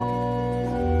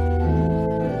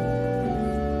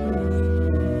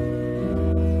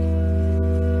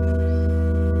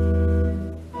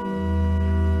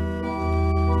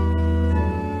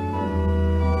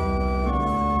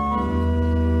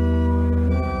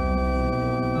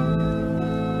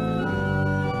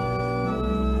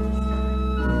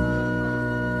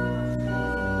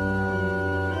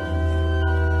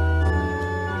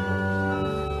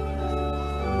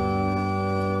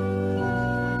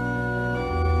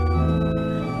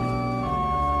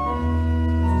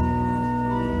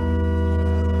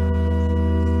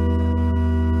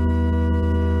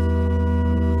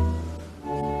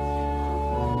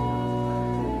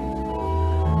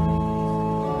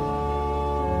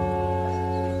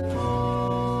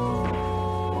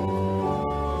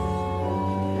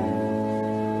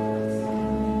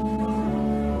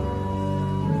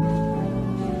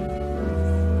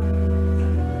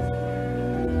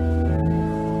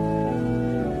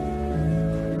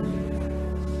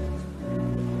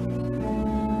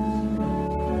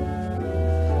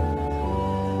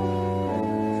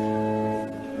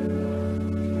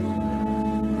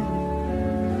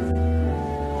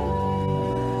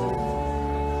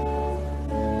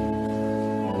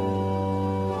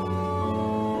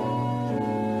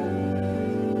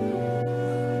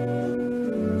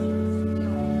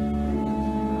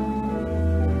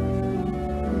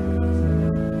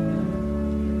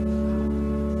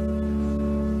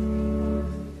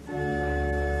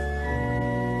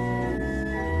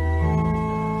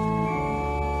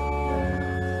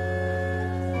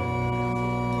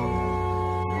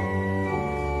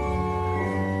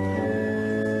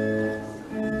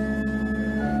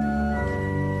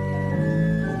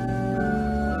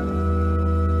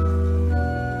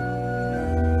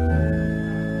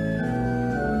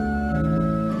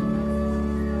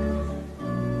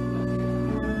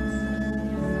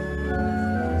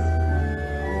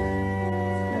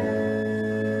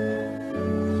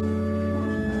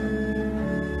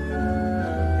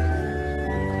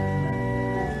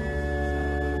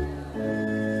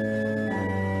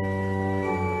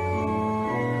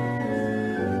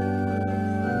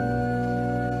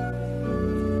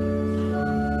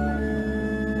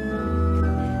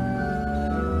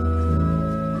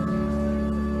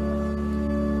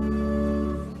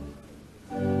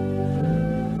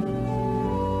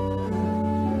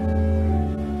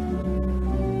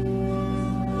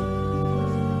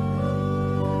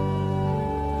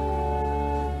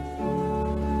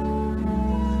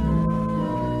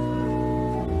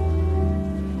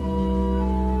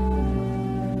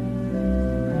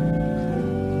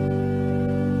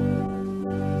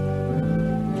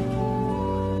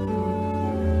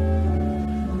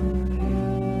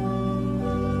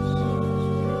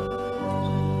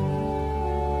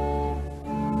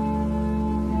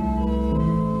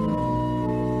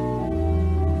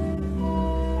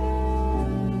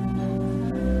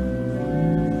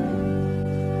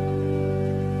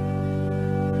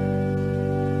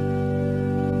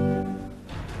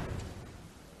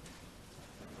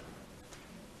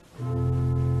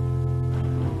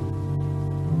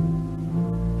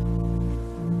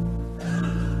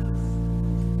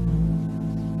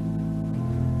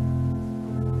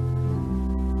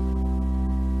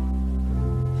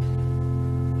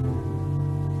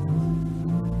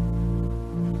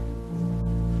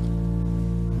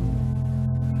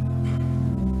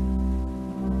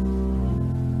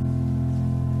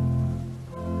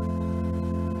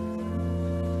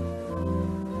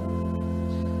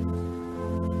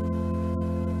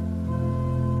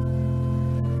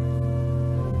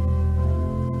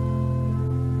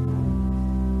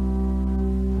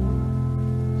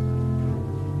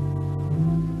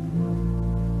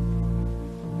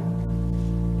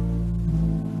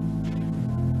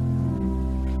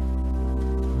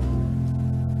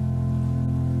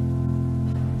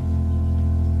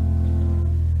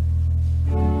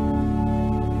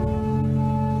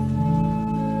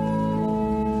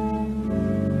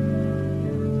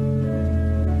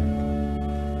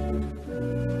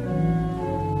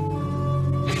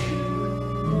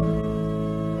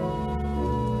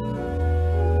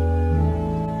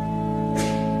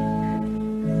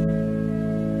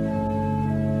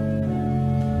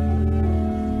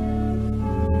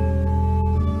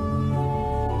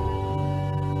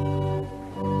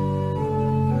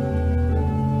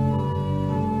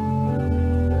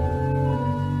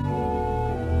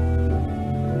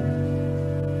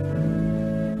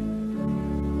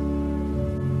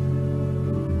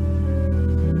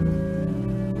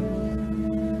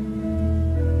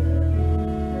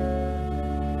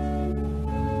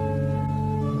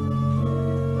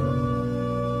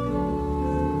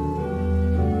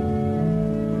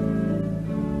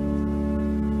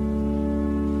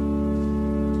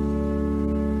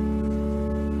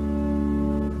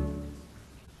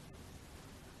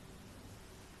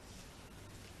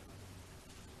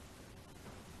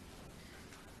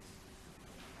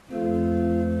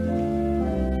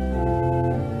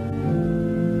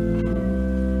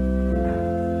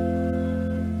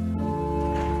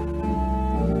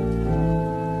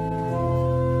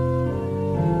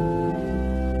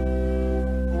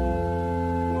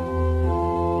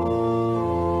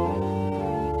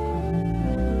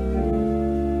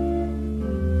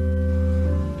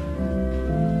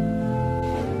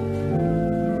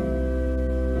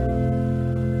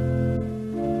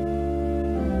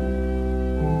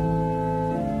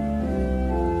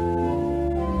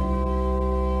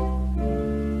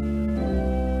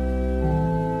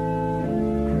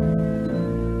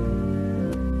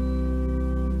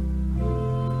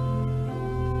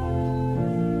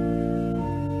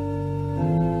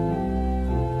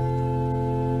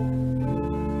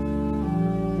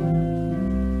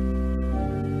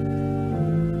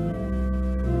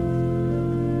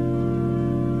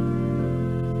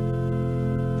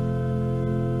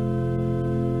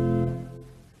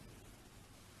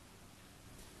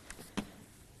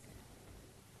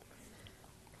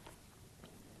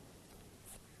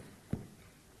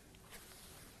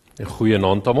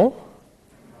Goeienaand almal.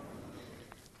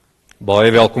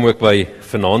 Baie welkom ook by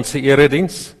vanaand se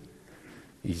erediens.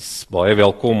 Is baie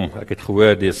welkom. Ek het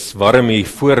gehoor dis warm hier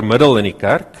voormiddel in die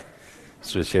kerk.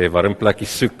 So as jy 'n warm plekkie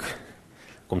soek,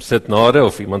 kom sit nader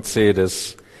of iemand sê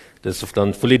dis of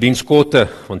dan voel die diens korte,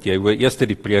 want jy hoor eers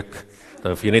die preek,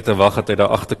 dan hoef jy net te wag dat hy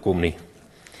daar agterkom nie.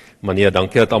 Maar nee,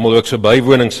 dankie dat almal ook so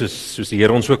bywoning soos die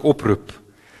Here ons ook oproep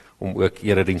om ook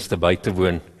eredienste by te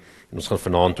woon. En ons gaan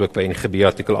vanaand ook by NGB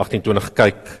artikel 28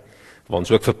 kyk, waar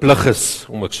ons ook verplig is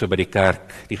om ook so by die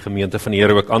kerk, die gemeente van die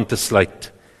Here ook aan te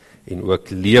sluit en ook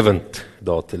lewend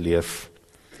daar te leef.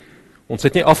 Ons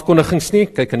het nie afkondigings nie,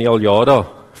 kyk in die aljada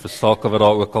vir sake wat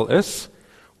daar ook al is.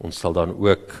 Ons sal dan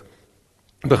ook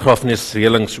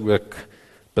begrafnisreëlings ook,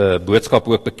 boodskap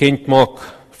ook bekend maak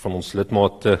van ons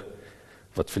lidmate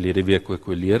wat verlede week ook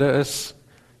oorlede is.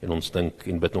 En ons dink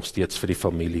en bid nog steeds vir die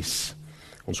families.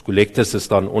 Ons kollektes is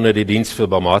dan onder die diens vir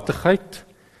barmhartigheid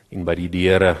en by die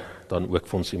deure dan ook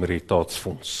vir ons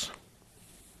emeritaatfonds.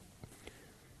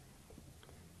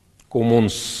 Kom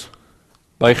ons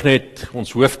buig net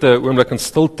ons hoofde 'n oomblik in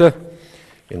stilte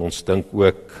en ons dink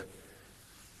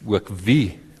ook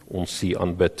wie ons hier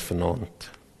aanbid vanaand.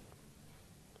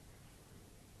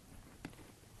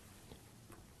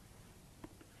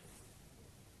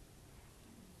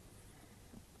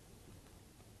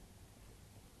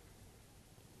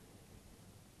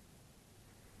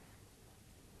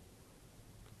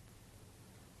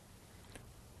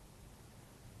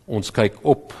 Ons kyk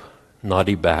op na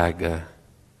die berge.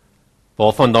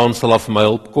 Waarvandaan sal af my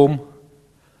hulp kom?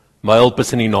 My hulp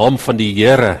is in die naam van die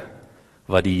Here,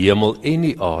 wat die hemel en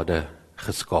die aarde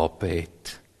geskape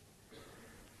het.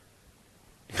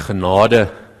 Die genade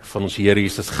van ons Here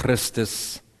Jesus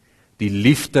Christus, die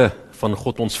liefde van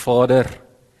God ons Vader,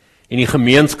 en die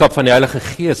gemeenskap van die Heilige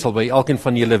Gees sal by elkeen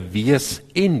van julle wees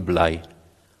en bly.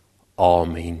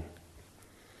 Amen.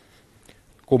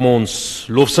 Kom ons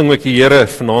lofsing ook die Here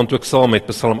vanaand ook saam met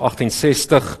Psalm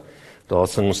 68. Daar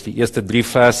sing ons die eerste 3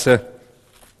 verse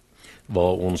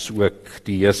waar ons ook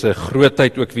die Here se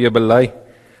grootheid ook weer bely,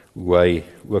 hoe hy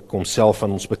ook homself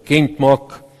aan ons bekend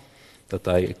maak, dat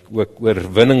hy ook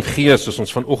oorwinning gee, soos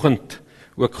ons vanoggend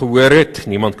ook gehoor het.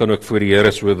 Niemand kan ook voor die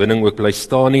Here se oorwinning ook bly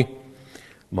staan nie,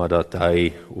 maar dat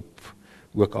hy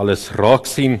ook alles raak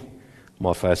sien,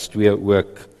 maar vers 2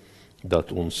 ook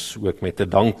dat ons ook met 'n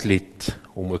danklied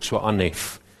hom ook so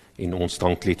aanhef en ons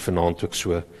danklied vanaand ook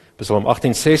so. Psalm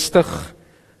 68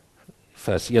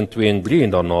 vers 1, 2 en 3 en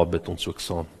daarna bid ons ook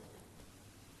saam.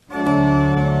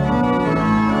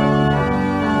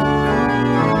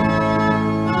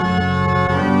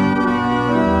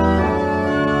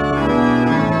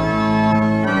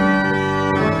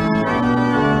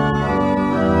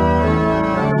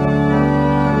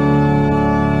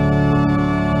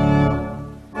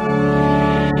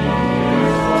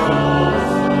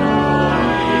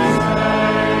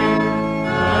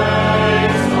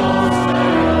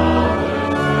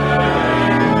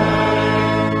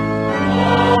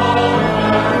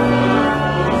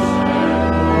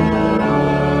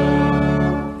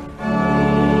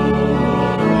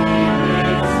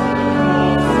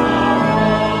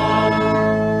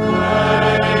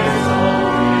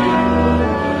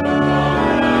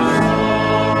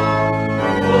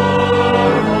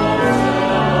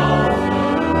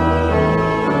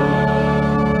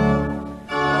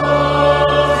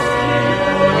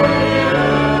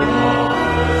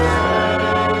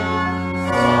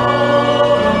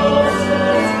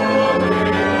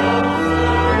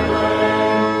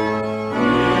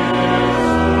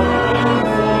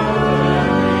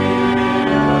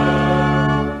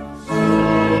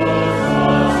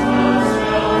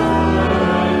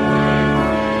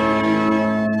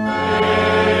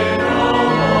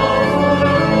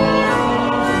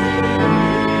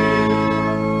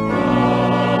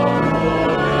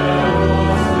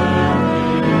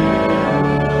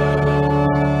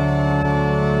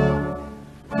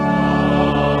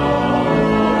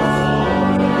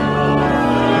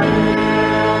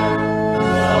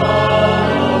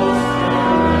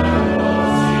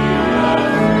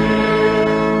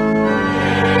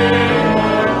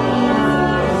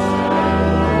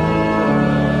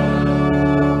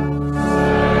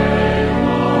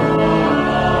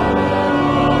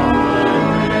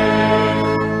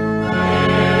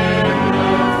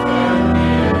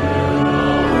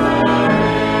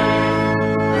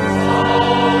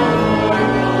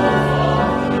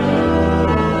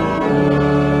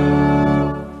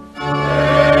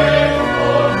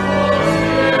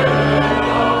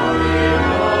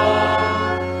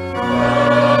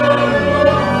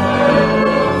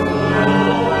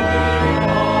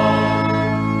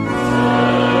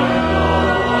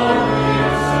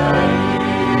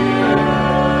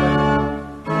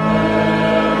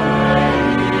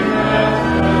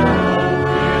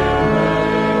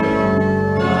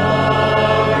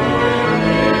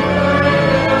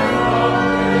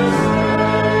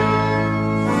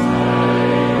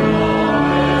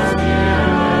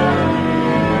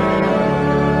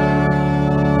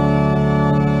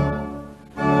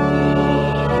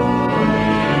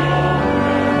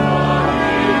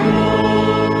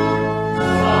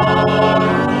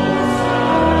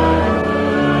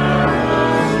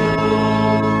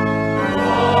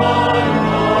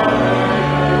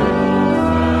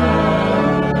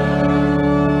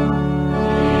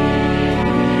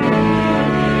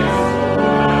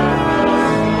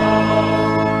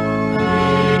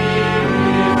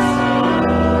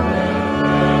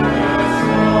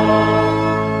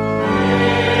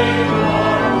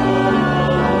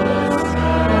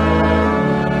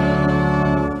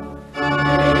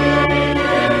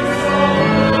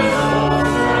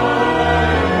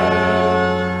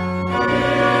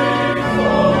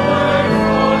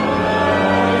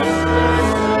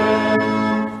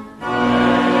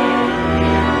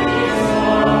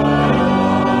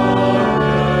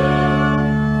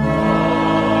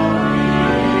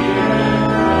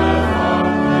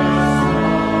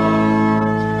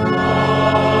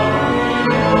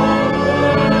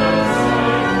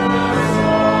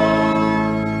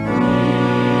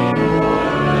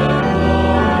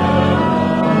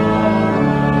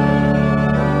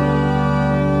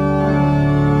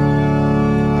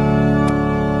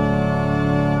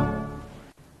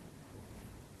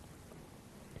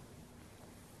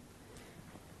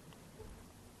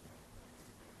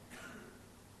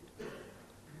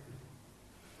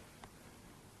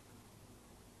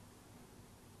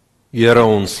 Here,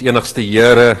 ons enigste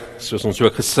Here, soos ons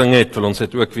ook gesing het, wil ons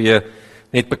dit ook weer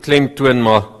net beklemtoon,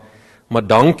 maar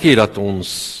dankie dat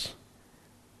ons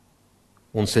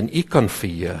in U kan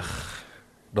verheug.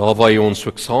 Daar waar U ons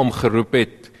ook saamgeroep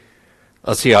het,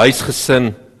 as die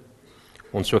huisgesin,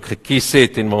 ons ook gekies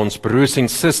het, en waar ons broers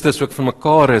en susters ook vir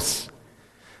mekaar is.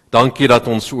 Dankie dat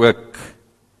ons ook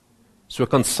so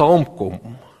kan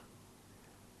saamkom.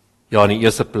 Ja, in die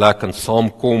eerste plek kan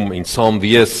saamkom en saam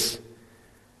wees,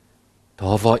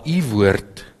 daar waar U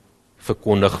woord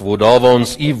verkondig word, daar waar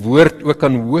ons U woord ook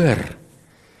kan hoor,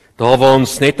 daar waar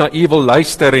ons net na U wil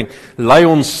luister en lei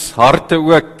ons harte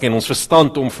ook en ons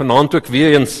verstand om vanaand ook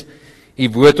weer eens U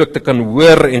woord ook te kan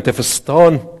hoor en te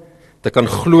verstaan, te kan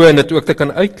glo en dit ook te kan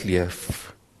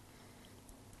uitleef.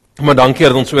 Maar dankie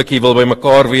dat ons ook hier wil by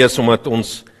mekaar wees, omdat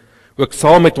ons ook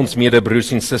saam met ons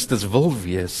medebroers en susters wil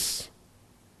wees.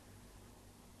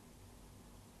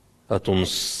 Dat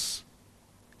ons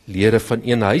lede van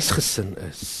een huisgesin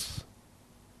is.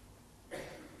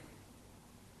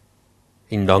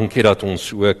 En dankie dat ons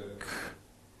ook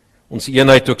ons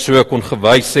eenheid ook so kon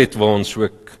gewys het, waar ons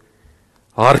ook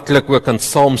hartlik ook kan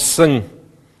saam sing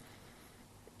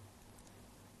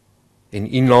en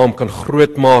U naam kan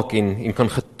groot maak en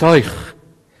kan getuig,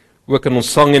 ook in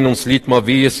ons sang en ons lied, maar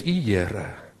wie is U, Here?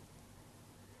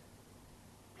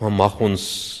 Maar mag ons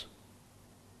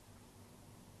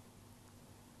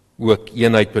ook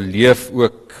eenheid beleef,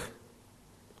 ook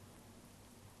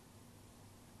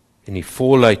in die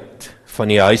volheid van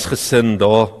die huisgesin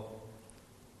daar,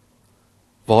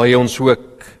 waar Hy ons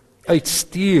ook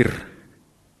uitstuur,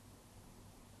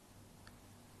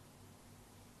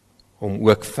 om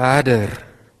ook verder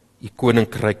die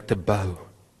koninkryk te bou.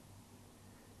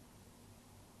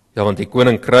 Ja, want die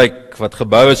koninkryk wat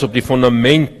gebou is op die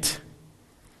fundament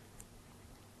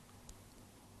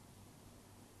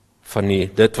van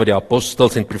dit wat die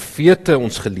apostels en profete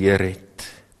ons geleer het,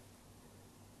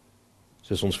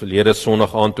 soos ons verlede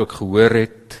Sondag aand ook gehoor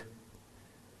het,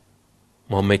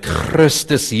 maar met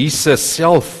Christus Jesus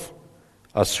self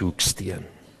as hoeksteen.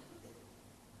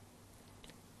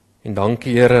 En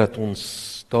dankie Here dat ons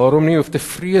daarom nie hoef te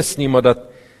vrees nie, maar dat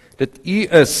dit U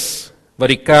is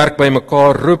wat die kerk by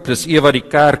mekaar roep, dis U wat die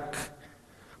kerk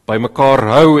by mekaar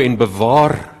hou en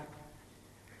bewaar.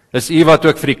 Dis U wat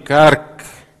ook vir die kerk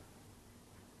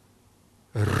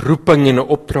 'n roeping en 'n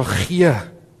opdrag gee.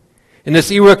 En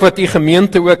dis U ook wat U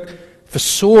gemeente ook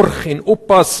versorg en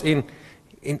oppas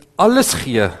en alles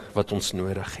gee wat ons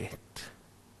nodig het.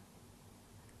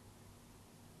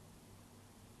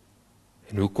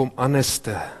 En hoekom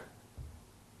anderste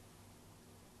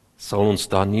sal ons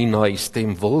dan nie na U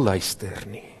stem wil luister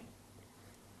nie?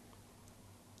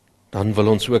 Dan wil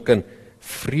ons ook in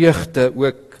vreugde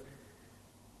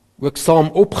ook saam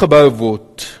opgebou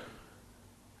word,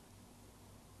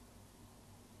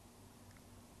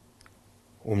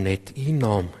 om net U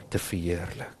naam te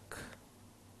verheerlik.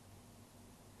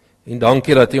 En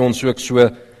dankie dat U ons ook so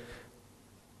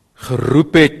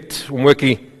geroep het, om ook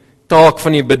die taak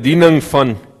van die bediening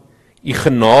van U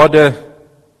genade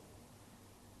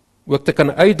ook te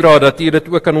kan uitdra, dat U dit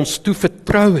ook aan ons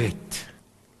toevertrou het.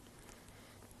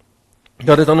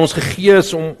 Dat dit aan ons gegee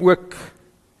is om ook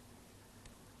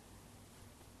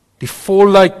die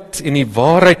volheid en die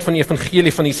waarheid van die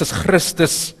evangelie van Jesus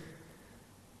Christus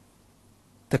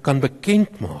te kan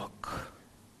bekend maak.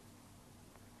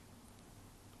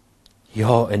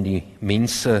 Ja, in die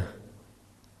mense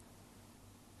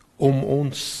om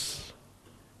ons,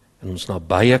 in ons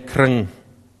nabye kring,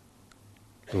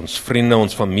 ons vriende,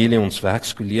 ons familie, ons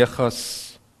werkskollegas,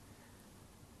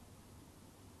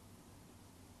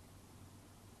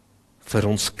 vir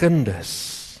ons kinders,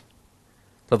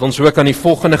 dat ons ook aan die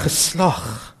volgende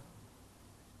geslag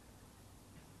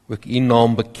ook U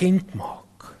naam bekend maak.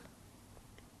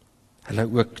 Hulle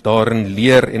ook daarin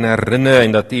leer en herinner,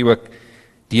 en dat U ook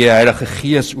die Heilige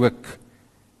Gees ook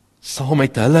saam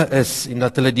met hulle is, en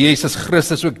dat hulle die Jesus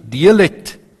Christus ook deel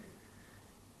het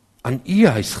aan U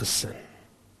huisgesin.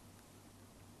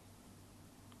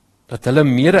 Dat hulle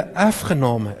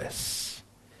mede-erfgename is,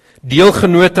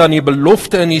 deelgenote aan die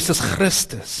belofte in Jesus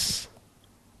Christus.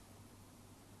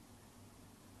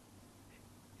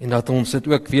 En dat ons dit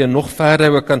ook weer nog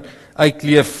verder ook kan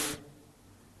uitleef,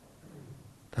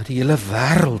 dat die hele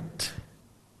wêreld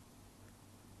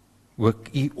ook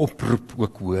U oproep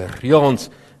ook hoor. Ja, ons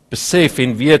besef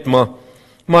en weet, maar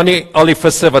nie al die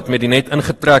visse wat met die net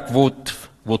ingetrek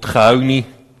word gehou nie.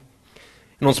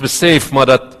 En ons besef maar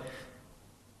dat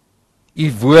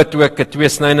U woord ook 'n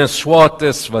tweesnydende swaard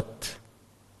is, wat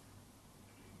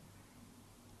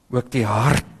ook die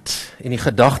hart en die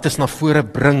gedagtes na vore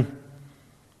bring.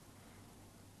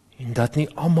 En dat nie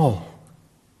almal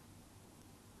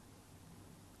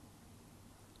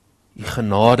die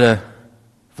genade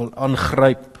wil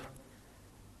aangryp,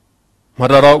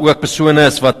 maar dat daar ook persone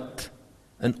is wat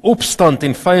in opstand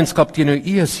en vyandskap teenoor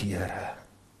U is, Here.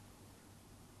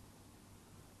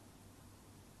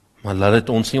 Maar laat dit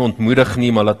ons nie ontmoedig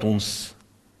nie, maar laat ons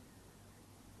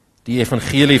die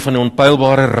evangelie van die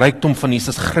onpeilbare rykdom van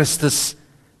Jesus Christus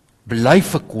bly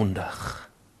verkondig.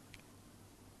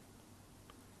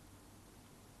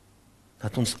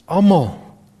 Dat ons almal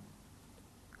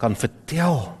kan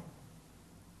vertel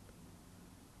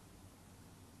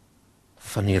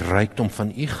van die rykdom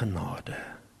van U genade.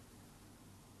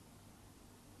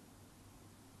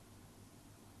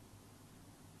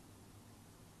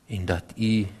 En dat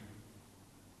U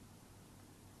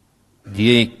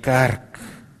die kerk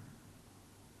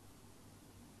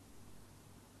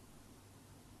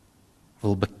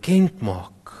wil bekend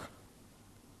maak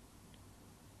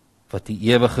wat die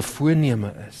ewige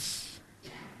voorneme is.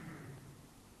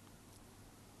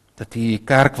 Dat die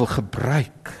kerk wil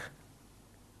gebruik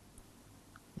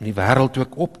om die wêreld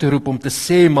ook op te roep om te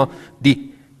sê, maar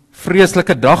die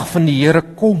vreeslike dag van die Here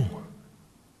kom.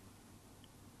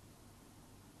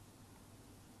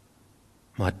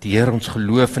 Maar deur ons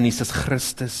geloof in Jesus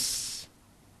Christus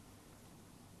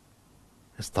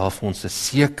is daar vir ons 'n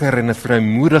seker en 'n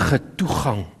vrymoedige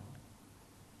toegang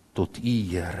tot U,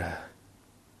 Here.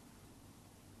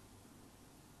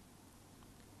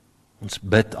 Ons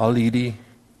bid al hierdie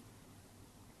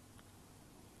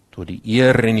tot die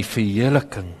eer en die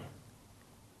verheerliking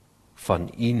van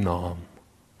U naam.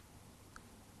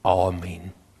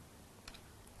 Amen.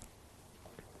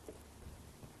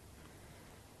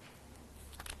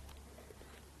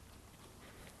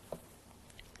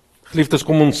 Geliefdes,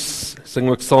 kom ons sing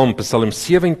ook saam Psalm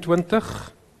 27.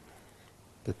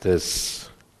 Dit is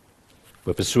op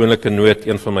 'n persoonlike noot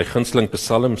een van my gunsteling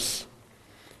psalms,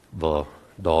 waar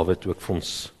Dawid ook vir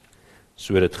ons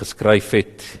so dit geskryf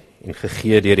het en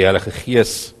gegee deur die Heilige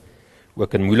Gees.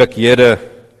 Ook in moeilikhede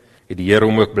het die Here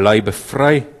hom ook bly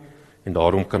bevry, en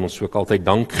daarom kan ons ook altyd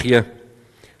dank gee,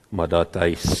 maar dat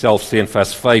hy self sê in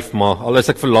vers 5, maar al is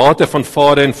ek verlate van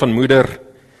vader en van moeder,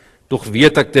 tog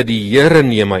weet ek dat die Here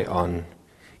neem my aan.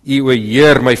 U, o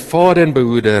Heer, my vader en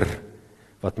behoeder,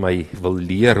 wat my wil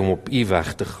leer om op U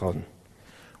weg te gaan.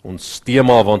 Ons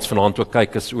tema waar ons vanaand ook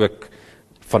kyk is ook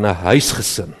van 'n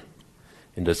huisgesin.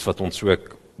 En dis wat ons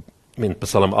ook in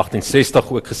Psalm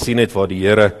 68 ook gesien het, waar die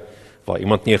Here, waar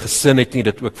iemand nie 'n gesin het nie,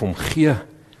 dit ook vir hom gee.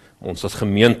 Ons as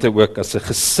gemeente ook as 'n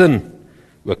gesin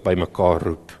ook by mekaar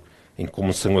roep. En kom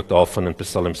ons sing ook daarvan in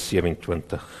Psalm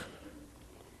 27.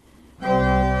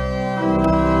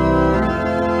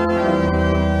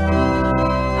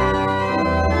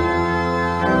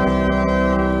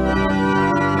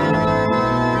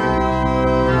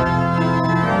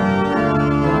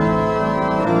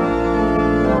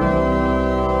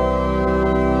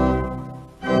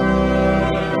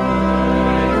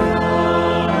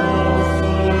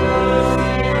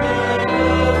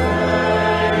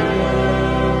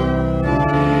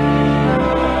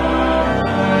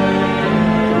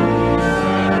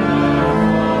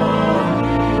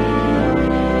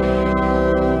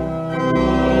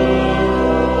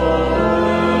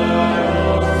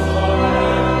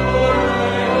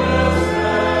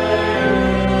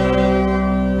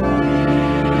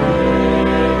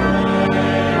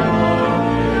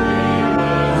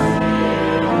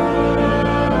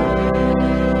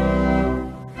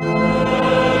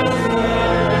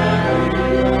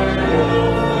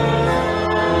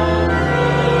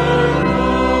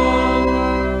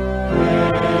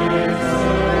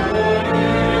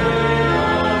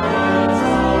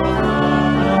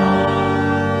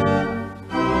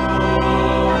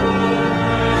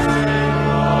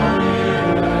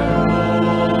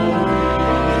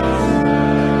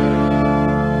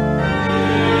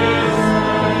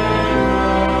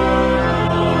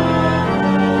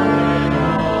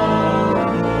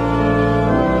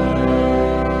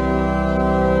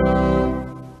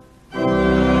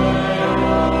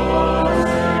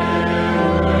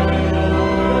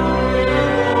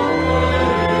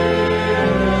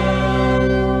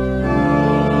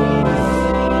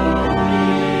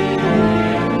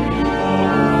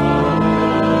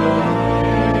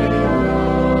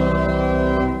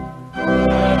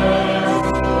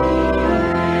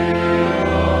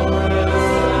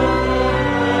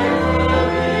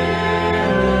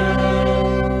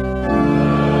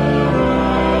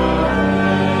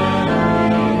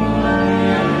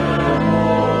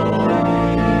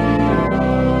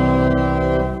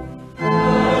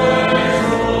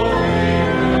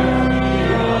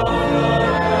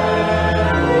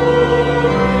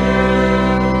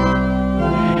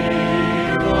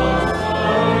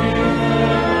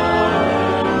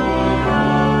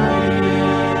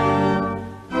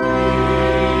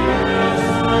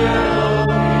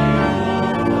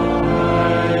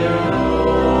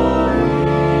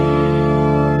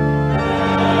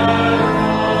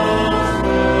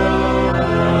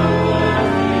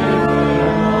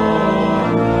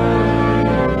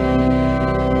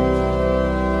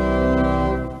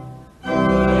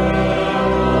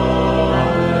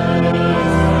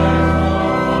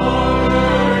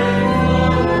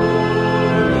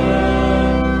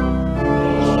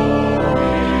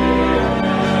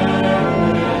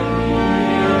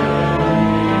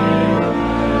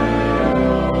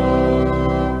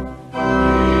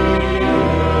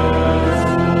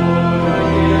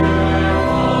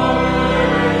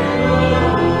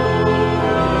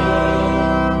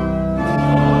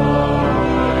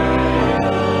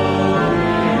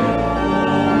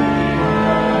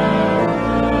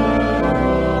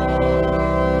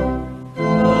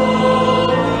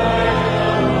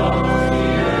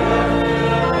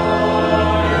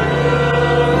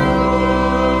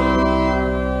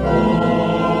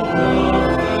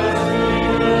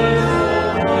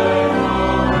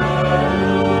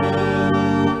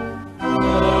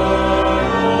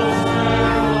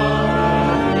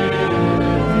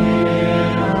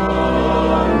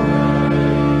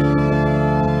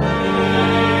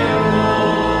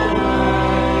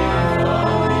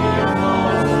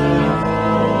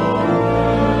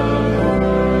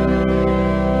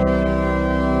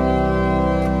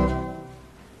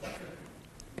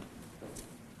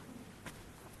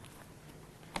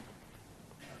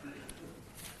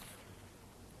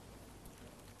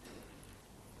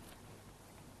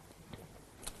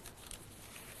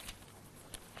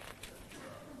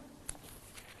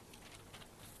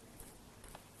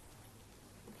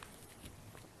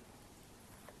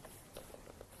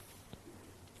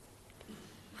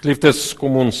 Geliefdes,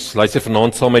 kom ons luister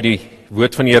vanaand saam met die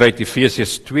woord van die Here uit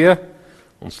Efesiërs 2.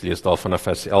 Ons lees daar vanaf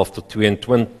vers 11 tot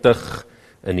 22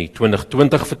 in die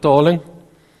 2020 vertaling.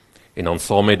 En dan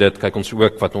saam met dit kyk ons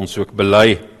ook wat ons ook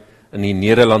bely in die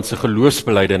Nederlandse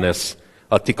geloofsbelijdenis,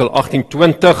 artikel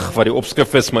 18:20, wat die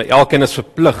opskrif is, maar elkeen is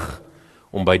verplig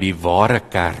om by die ware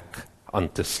kerk aan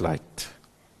te sluit.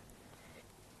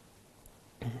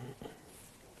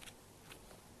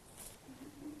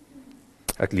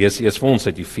 Ek lees eers vir ons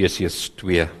uit Efesiërs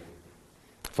 2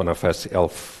 vanaf vers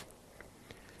 11.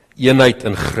 Eenheid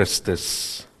in Christus.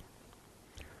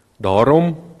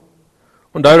 Daarom,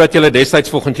 onthou dat julle destyds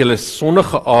volgens julle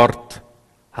sondige aard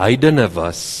heidene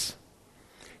was.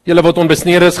 Julle wat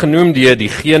onbesnede is genoem deur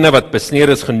diegene wat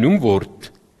besnede is genoem word,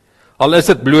 al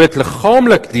is dit bloot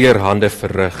liggaamlik deur hande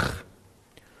verrig.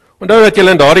 Onthou dat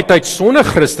julle in daardie tyd sonder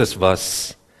Christus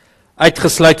was,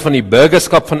 uitgesluit van die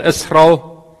burgerskap van Israel,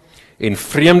 en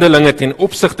vreemdelinge ten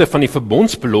opsigte van die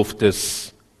verbondsbeloftes,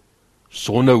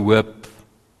 sonder hoop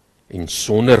en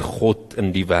sonder God in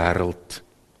die wêreld.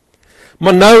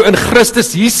 Maar nou in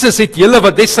Christus Jesus het julle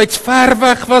wat destyds ver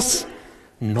weg was,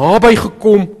 naby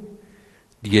gekom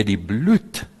deur die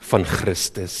bloed van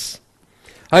Christus.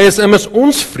 Hy is immers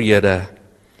ons vrede.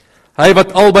 Hy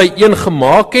wat albei een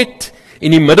gemaak het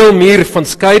en die middelmuur van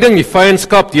skeiding, die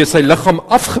vyandskap deur sy liggaam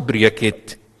afgebreek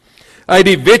het. Hy het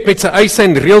die wet met sy eise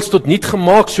en reëls tot niet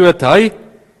gemaak, sodat hy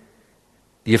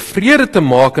die vrede te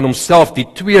maak in homself die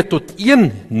twee tot een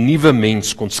nuwe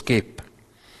mens kon skep.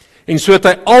 En sodat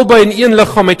hy albei in een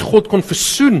liggaam met God kon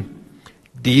versoen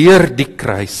deur die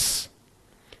kruis,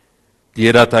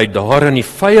 deurdat hy daarin die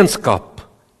vyandskap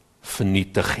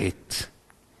vernietig het.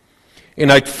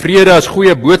 En hy het vrede as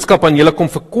goeie boodskap aan julle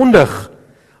kom verkondig,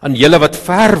 aan julle wat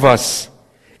ver was,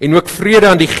 en ook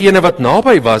vrede aan diegene wat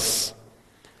naby was,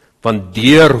 want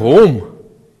deur hom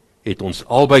het ons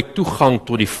albei toegang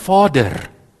tot die Vader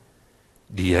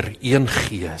deur een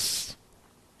Gees.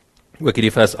 Ook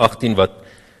hierdie vers 18 wat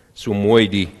so mooi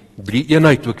die drie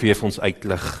eenheid ook weer vir ons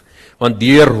uitlig. Want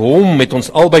deur hom het ons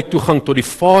albei toegang tot die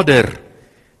Vader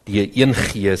deur een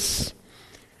Gees.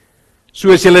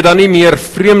 So is julle dan nie meer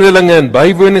vreemdelinge en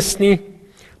bywoners nie,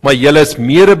 maar julle is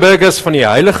medeburgers van die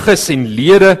heiliges en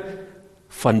lede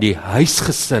van die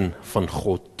huisgesin van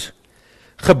God.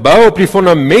 Gebou op die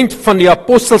fundament van die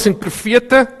apostels en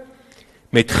profete,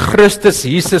 met Christus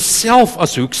Jesus self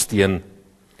as hoeksteen.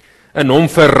 In hom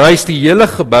verrys die hele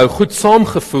gebou goed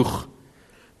saamgevoeg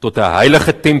tot 'n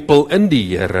heilige tempel in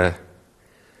die Here.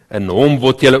 In hom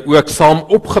word julle ook saam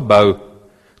opgebou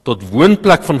tot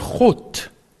woonplek van God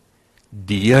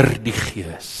deur die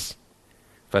Gees.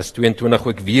 Vers 22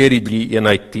 ook weer die drie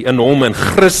eenheid, die in hom in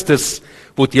Christus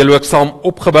word julle ook saam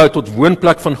opgebou tot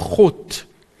woonplek van God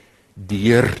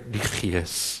deur die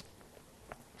Gees.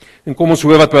 En kom ons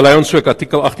hoor wat bely ons ook,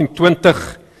 artikel 18:20,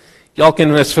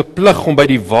 elkeen is verplig om by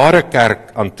die ware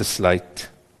kerk aan te sluit.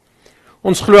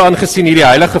 Ons glo aangesien hierdie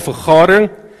heilige vergadering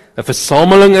 'n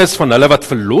versameling is van hulle wat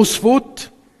verlos word,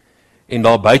 en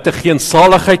daar buite geen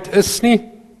saligheid is nie,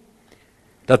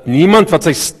 dat niemand wat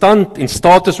sy stand en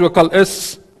status ook al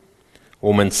is,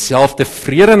 om in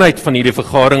selftevredenheid van hierdie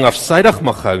vergadering afsydig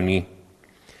mag hou nie.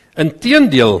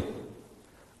 Inteendeel,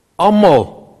 almal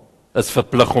is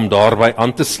verplig om daarby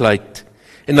aan te sluit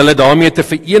en hulle daarmee te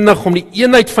verenig om die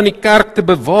eenheid van die kerk te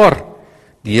bewaar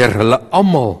deur hulle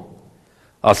almal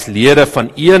as lede van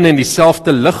een en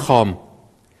dieselfde liggaam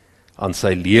aan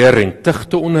sy leer en tug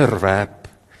te onderwerp,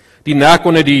 die nek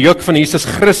onder die juk van Jesus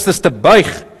Christus te buig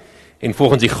en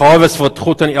volgens die gawes wat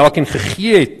God aan elkeen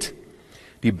gegee het,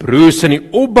 die broers in die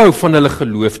opbou van hulle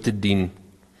geloof te dien.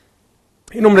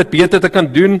 En om dit beter te kan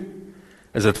doen,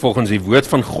 is dit volgens die woord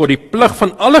van God die plig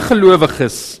van alle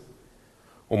gelowiges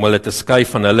om hulle te skei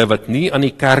van hulle wat nie aan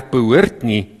die kerk behoort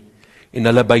nie en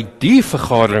hulle by die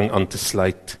vergadering aan te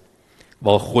sluit,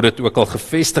 waar God dit ook al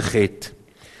gevestig het.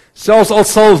 Selfs al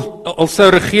sou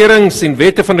regerings en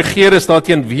wette van regeerders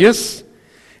daarteen wees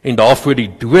en daarvoor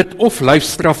die dood of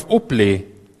lyfstraf oplê.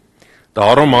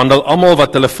 Daarom handel almal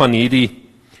wat hulle van hierdie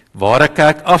ware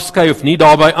kerk afskei of nie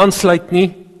daarbey aansluit nie,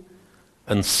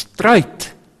 in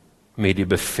stryd met die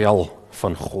bevel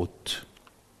van God.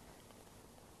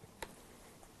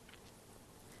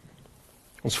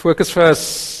 Ons fokusvers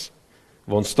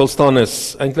waar ons stil staan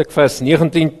is eintlik vers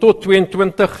 19 tot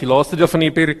 22, die laaste deel van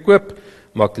die perikoop,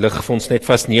 maar ek lig vir ons net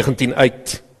vers 19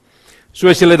 uit.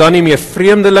 So is julle dan nie meer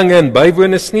vreemdelinge en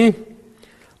bywoners nie,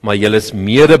 maar julle is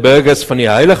medeburgers van die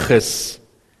heiliges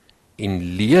en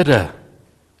lede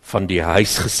van die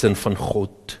huisgesin van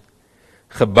God,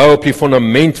 gebou op die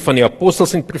fundament van die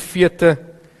apostels en profete,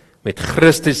 met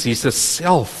Christus Jesus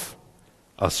self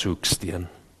as hoeksteen.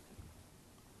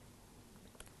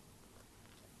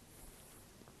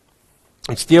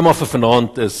 Ons tema vir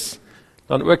vanaand is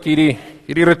dan ook hierdie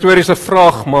retoriese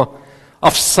vraag, maar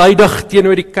afsydig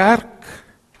teenoor die kerk?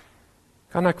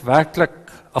 Kan ek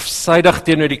werklik afsydig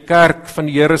teenoor die kerk van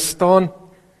die Here staan?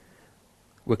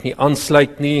 Ook nie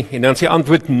aansluit nie, en dan is die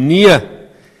antwoord nee.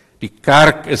 Die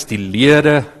kerk is die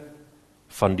lede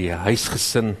van die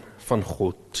huisgesin van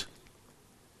God.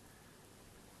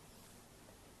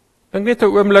 Dink net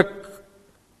 'n oomblik,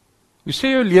 hoe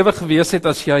sê jou lewe gewees het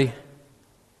as jy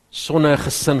sonder 'n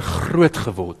gesin groot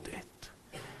geword het?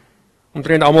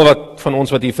 Omtrent almal van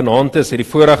ons wat hier vanaand is, het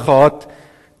die voorreg gehad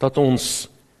dat ons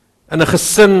in 'n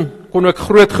gesin kon ook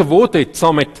groot geword het,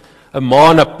 saam met 'n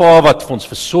ma en 'n pa wat vir ons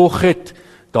versorg het,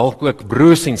 dalk ook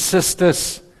broers en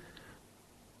susters,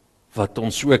 wat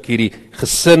ons ook hierdie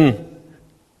gesin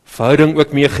verhouding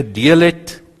ook mee gedeel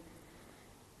het.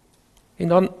 En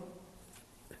dan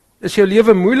is jou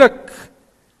lewe moeilik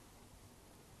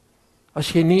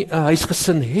as jy nie 'n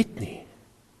huisgesin het nie.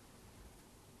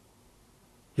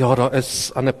 Ja, daar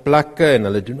is ander plekke en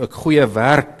hulle doen ook goeie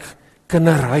werk,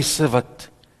 kinderhuise wat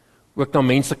ook na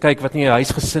mense kyk wat nie 'n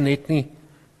huisgesin het nie.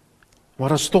 Maar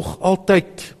daar is tog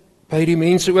altyd by die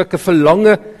mense ook 'n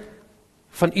verlange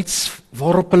van iets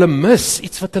waarop hulle mis,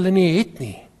 iets wat hulle nie het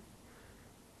nie.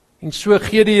 En so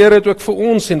gee die Here dit ook vir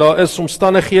ons, en daar is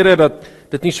omstandighede dat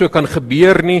dit nie so kan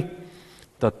gebeur nie,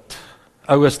 dat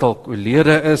ouers dalk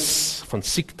oorlede is van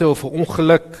siekte of 'n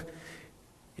ongeluk,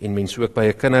 en mense ook by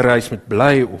 'n kinderhuis moet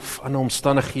bly of ander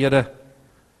omstandighede.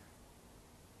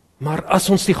 Maar as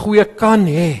ons die goeie kan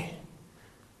hê,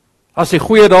 as die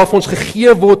goeie daar vir ons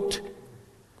gegee word,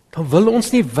 dan wil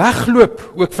ons nie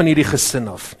wegloop ook van hierdie gesin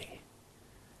af nie.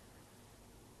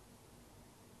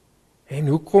 En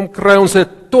hoekom kry ons dit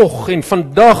tog, en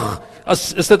vandag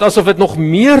is dit asof dit nog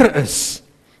meer is?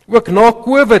 Ook na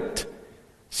COVID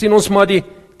sien ons maar die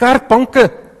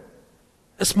kerkbanke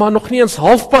is maar nog nie eens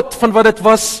halfpad van wat dit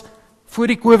was voor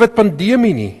die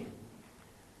COVID-pandemie nie.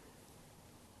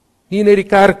 Nie net die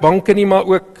kerkbanke nie, maar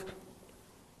ook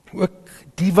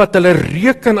die wat hulle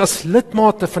reken as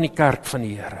lidmate van die kerk van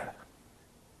die Here.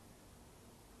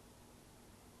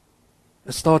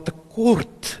 Is daar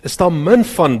tekort? Is daar min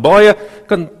van? Baie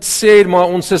kan sê, maar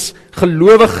ons is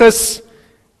gelowiges,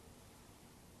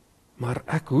 maar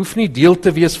ek hoef nie deel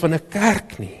te wees van 'n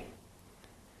kerk nie.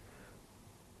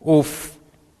 Of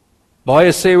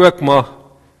baie sê ook, maar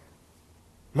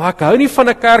ek hou nie van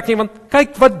 'n kerk nie, want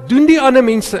kyk, wat doen die ander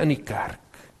mense in die kerk?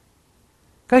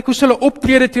 Kyk hoe hulle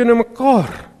optrede teenoor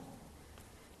mekaar.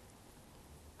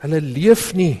 Hulle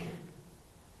leef nie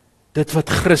dit wat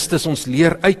Christus ons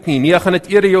leer uit nie. Nee, ek gaan dit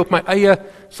eerder op my eie,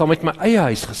 saam met my eie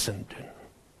huisgesin doen.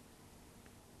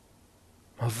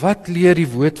 Maar wat leer die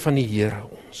woord van die Here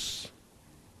ons?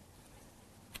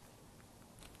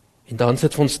 En dan is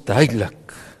dit vir ons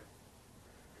duidelik.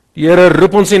 Die Here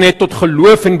roep ons nie net tot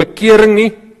geloof en bekering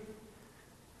nie,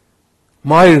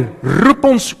 maar hy roep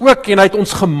ons ook, en hy het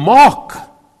ons gemaak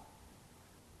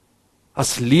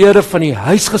as lede van die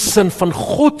huisgesin van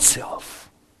God self.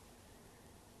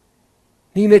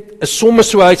 Nie net 'n somme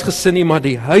so huisgesin nie, maar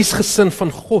die huisgesin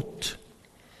van God.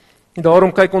 En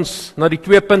daarom kyk ons na die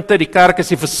 2 punte. Die kerk is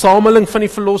die versameling van die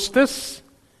verlostes,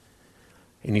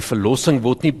 en die verlossing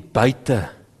word nie buite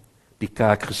die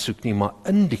kerk gesoek nie, maar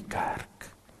in die kerk.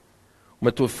 Om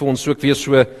dit vir ons ook weer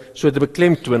so te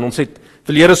beklemtoon. Ons het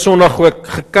verlede Sondag ook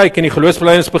gekyk, en die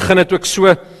geloofsbelijdenis begin het ook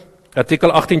so,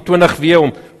 artikel 18:20 weer,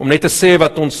 om net te sê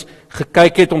wat ons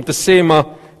gekyk het, om te sê, maar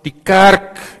die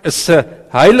kerk is 'n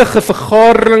heilige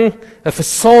vergadering, 'n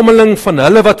versameling van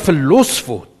hulle wat verlos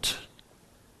word.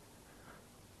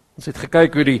 Ons het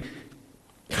gekyk hoe die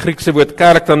Griekse woord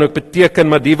kerk dan ook beteken,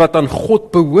 maar die wat aan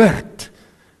God behoort,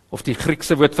 of die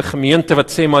Griekse woord vir gemeente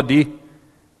wat sê, maar die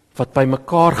wat by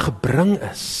mekaar gebring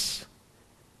is.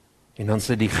 En dan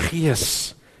sê die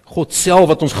Gees, God self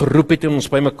wat ons geroep het en ons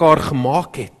by mekaar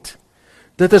gemaak het.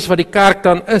 Dit is wat die kerk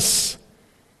dan is.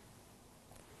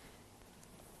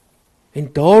 En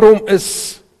daarom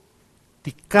is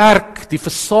die kerk die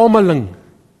versameling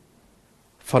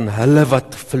van hulle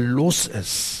wat verlos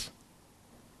is.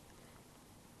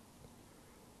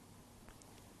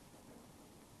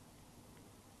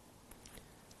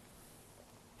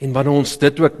 En wanneer ons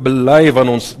dit ook bely,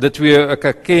 wanneer ons dit weer ook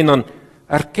erken, dan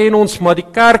erken ons maar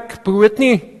die kerk behoort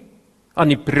nie aan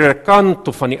die predikant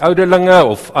of aan die ouderlinge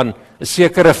of aan 'n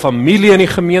sekere familie in die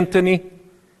gemeente nie.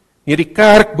 Nee, die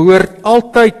kerk behoort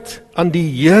altyd aan die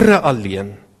Here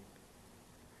alleen.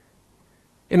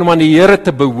 En om aan die Here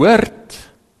te behoort,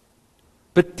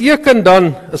 beteken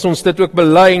dan, as ons dit ook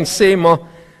bely en sê, maar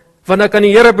wanneer ek aan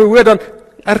die Here behoort, dan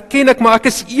erken ek, maar ek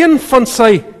is een van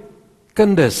sy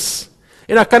kinders.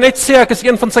 En ek kan net sê, ek is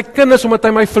een van sy kinders, omdat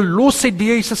hy my verlos het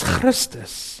deur Jesus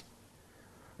Christus.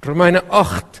 Romeine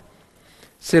 8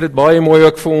 sê dit baie mooi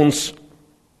ook vir ons,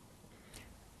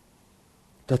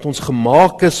 dat ons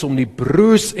gemaak is om die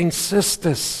broers en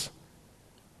susters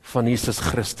van Jesus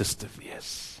Christus te wees.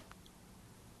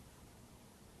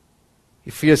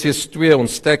 Efesiërs 2,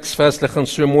 ons teksvers lig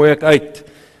so mooi uit,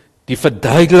 die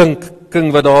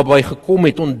verduideliking wat daarby gekom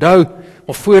het, onthou,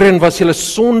 maar voorheen was julle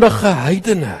sondige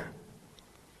heidene.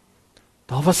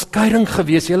 Daar was skeiding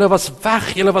gewees, julle was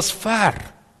weg, julle was ver.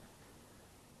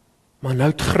 Maar nou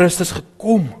het Christus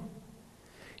gekom,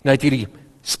 en hy het hierdie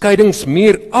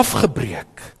skeidingsmuur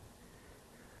afgebreek.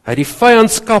 Hy het die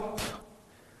vyandskap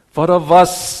wat daar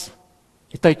was,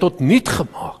 het hy tot niet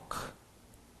gemaak.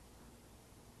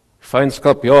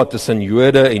 Vyandskap, ja, tussen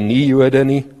Jode en nie Jode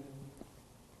nie,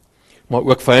 maar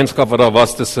ook vyandskap wat daar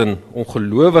was tussen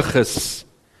ongelowiges,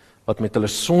 wat met hulle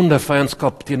sonde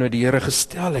vyandskap teenoor die Here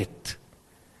gestel het.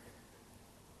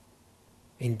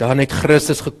 En dan het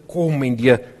Christus gekom en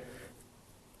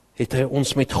het hy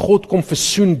ons met God kom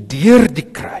versoen deur die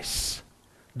kruis.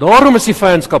 Daarom is die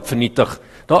vyandskap vernietig.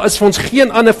 Daar is vir ons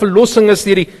geen ander verlossing as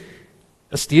deur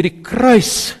die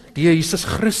kruis, deur Jesus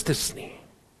Christus nie.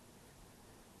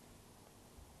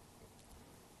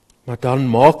 Maar dan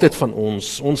maak dit van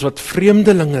ons wat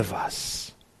vreemdelinge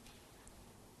was,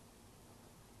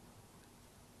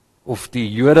 of die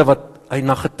Jode wat hy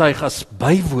na getuig as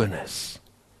bywoners,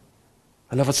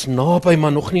 hulle was naby,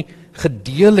 maar nog nie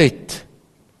gedeel het,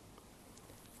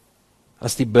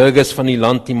 as die burgers van die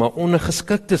land nie, maar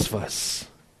ondergeskiktes was.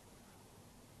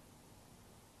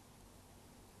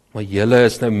 Maar julle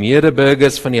is nou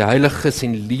medeburgers van die heiliges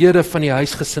en lede van die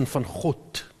huisgesin van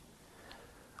God.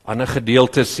 Ander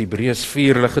gedeeltes, Hebreërs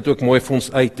 4, lig dit ook mooi vir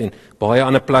ons uit, en baie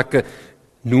ander plekke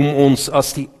noem ons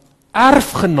as die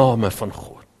erfgename van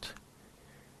God.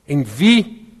 En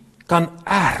wie kan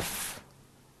erf?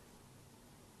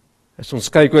 As ons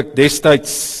kyk ook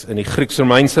destyds in die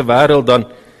Grieks-Romeinse wêreld, dan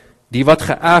die wat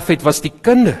geërf het, was die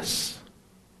kinders.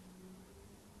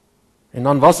 En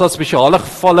dan was daar spesiale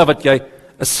gevalle wat jy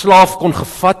 'n slaaf kon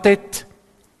gevat het,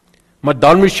 maar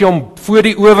dan moes jy hom voor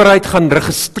die owerheid gaan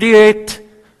registreer het,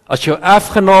 as jou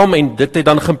erfgenaam, en dit het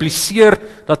dan geïmpliseer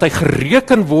dat hy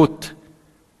gereken word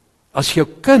as jou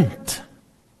kind.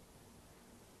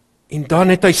 En dan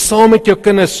het hy saam met jou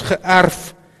kinders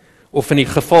geërf, of in die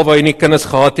geval waar jy nie kinders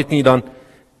gehad het nie, dan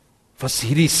was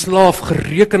hierdie slaaf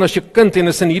gereken as jou kind, en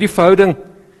is in hierdie verhouding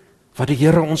wat die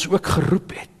Here ons ook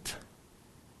geroep het.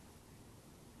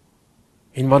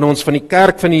 En wanneer ons van die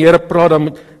kerk van die Here praat,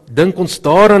 dan dink ons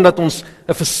daaraan dat ons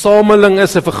 'n versameling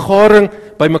is, 'n vergaring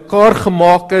bymekaar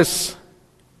gemaak is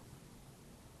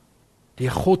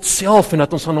deur God self, en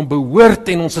dat ons aan hom behoort,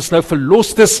 en ons is nou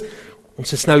verlostes,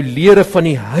 ons is nou lede van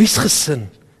die huisgesin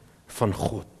van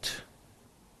God.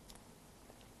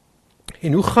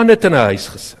 En hoe gaan dit in 'n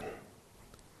huisgesin?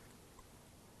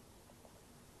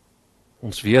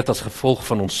 Ons weet as gevolg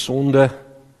van ons sonde,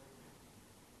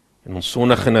 en ons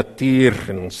sondige natuur,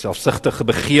 en ons selfsugtige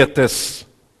begeertes,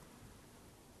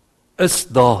 is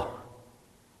daar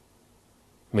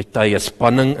met tye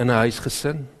spanning in 'n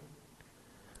huisgesin?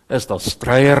 Is daar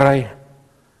stryery?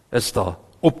 Is daar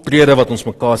optrede wat ons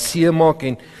mekaar seemaak?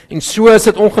 En so is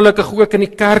dit ongelukkig ook in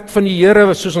die kerk van die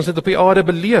Here, soos ons dit op die aarde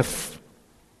beleef.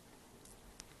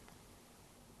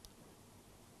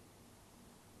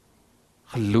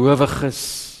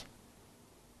 Gelowiges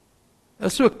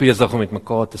is ook besig om met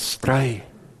mekaar te stry,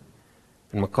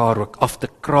 en mekaar ook af te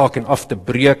kraak en af te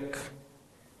breek,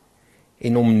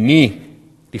 en om nie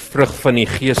die vrug van die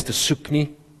Gees te soek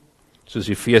nie, soos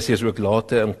Efesiërs ook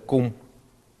later inkom.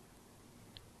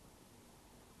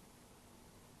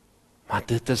 Maar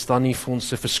dit is dan nie vir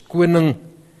ons 'n verskoning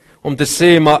om te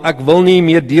sê, maar ek wil nie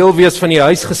meer deel wees van die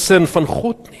huisgesin van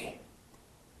God nie.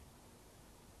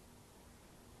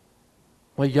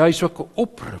 Maar juis ook 'n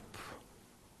oproep.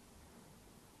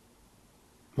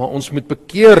 Maar ons moet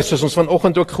bekeer, soos ons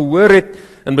vanoggend ook gehoor het,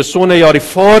 in besonder, ja, die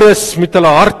vaders moet hulle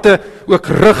harte ook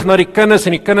rig na die kinders,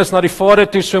 en die kinders na die vader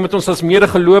toe, so moet ons as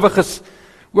medegelowiges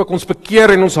ook ons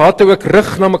bekeer, en ons harte ook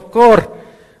rig na mekaar,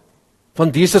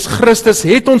 want Jesus Christus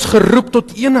het ons geroep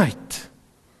tot eenheid.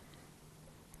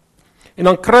 En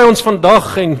dan kry ons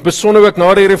vandag, en besonder ook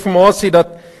na die reformatie, dat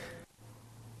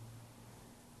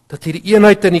hierdie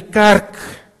eenheid in die kerk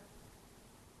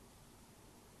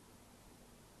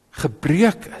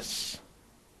gebreek is.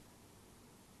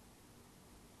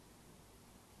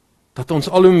 Dat ons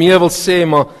al hoe meer wil sê,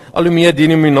 maar al hoe meer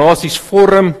denominasies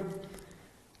vorm,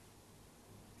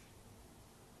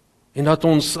 en dat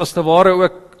ons as te ware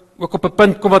ook op 'n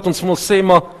punt kom wat ons wil sê,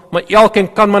 maar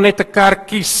elkeen kan maar net 'n kerk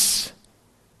kies.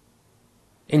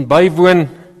 en bywoon,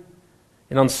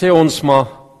 en dan sê ons maar,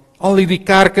 al hierdie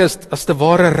kerke is as te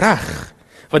ware reg,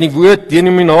 want die woord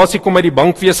denominasie kom uit die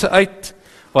bankwese uit,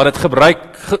 waar dit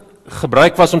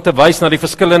gebruik was om te wys na die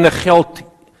verskillende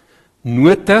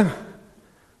geldnote,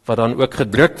 wat dan ook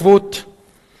gedruk word,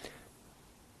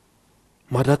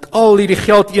 maar dat al hierdie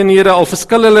geldeenhede, al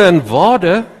verskil hulle in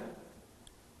waarde,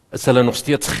 is hulle nog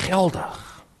steeds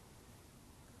geldig.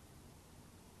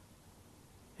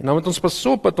 En dan moet ons pas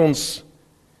op dat ons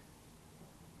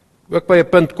ook by 'n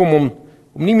punt kom om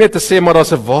nie meer te sê, maar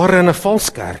daar's 'n ware en 'n vals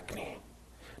kerk nie.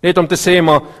 Net om te sê,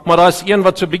 maar daar's een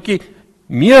wat so 'n bietjie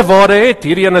meer waarde het,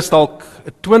 hierdie een is dalk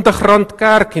 'n R20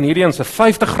 kerk, en hierdie een is 'n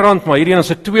R50, maar hierdie een is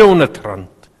 'n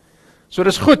R200. So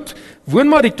dis goed, woon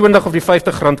maar die 20 of die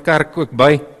R50 kerk ook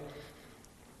by,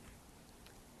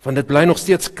 want dit bly nog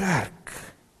steeds kerk.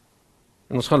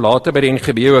 En ons gaan later by die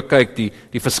NGB ook kyk,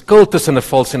 die verskil tussen 'n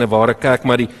vals en 'n ware kerk,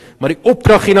 maar die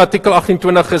opdrag in artikel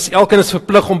 28 is, elkeen is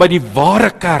verplig om by die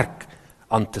ware kerk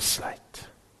aan te sluit.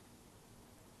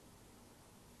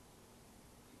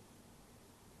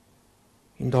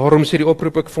 En daarom sê die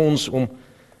oproep ek vir ons om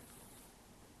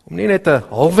nie net 'n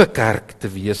halwe kerk te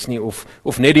wees nie, of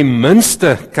net die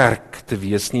minste kerk te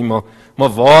wees nie, maar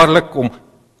waarlik om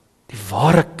die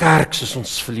ware kerk, soos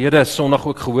ons verlede Sondag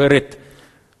ook gehoor het,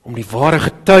 om die ware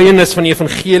getuienis van die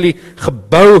evangelie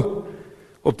gebou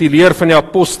op die leer van die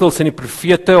apostels en die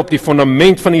profete, op die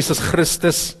fundament van Jesus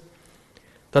Christus,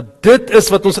 dat dit is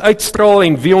wat ons uitstraal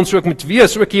en wie ons ook moet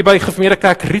wees, ook hier by Gemeente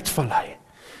Kerk Rietvallei.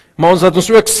 Maar dat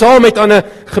ons ook saam met ander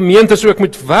gemeentes ook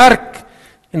moet werk,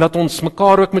 en dat ons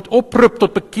mekaar ook moet oproep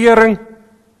tot bekering,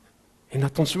 en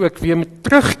dat ons ook weer moet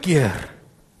terugkeer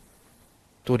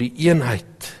tot die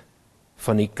eenheid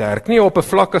van die kerk. Nie op 'n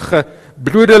vlakkige,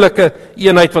 broederlike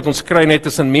eenheid wat ons kry net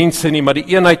tussen mense nie, maar die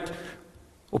eenheid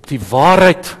op die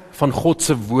waarheid van God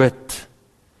se woord,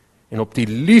 en op die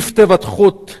liefde wat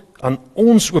God aan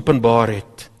ons openbaar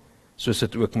het, soos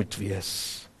dit ook moet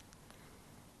wees.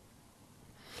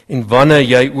 En wanneer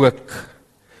jy ook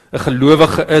 'n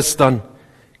gelowige is, dan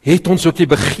het ons ook die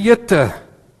begeerte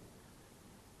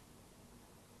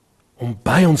om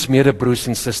by ons medebroers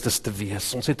en susters te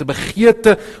wees. Ons het 'n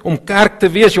begeerte om kerk te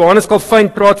wees. Johannes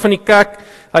Calvin praat van die kerk.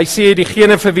 Hy sê,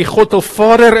 diegene vir wie God al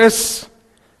Vader is,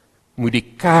 moet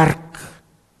die kerk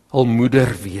al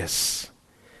moeder wees.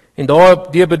 En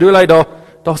daardeur bedoel hy,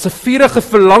 daar's 'n vurige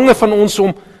verlange van ons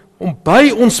om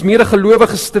by ons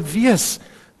medegelowiges te wees,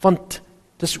 want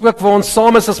dis ook waar ons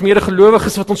saam is as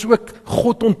medegelowiges, wat ons ook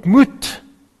God ontmoet,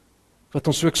 wat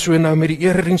ons ook so nou met die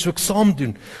erediens ook saam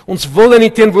doen. Ons wil in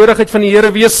die teenwoordigheid van die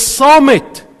Here wees, saam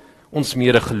met ons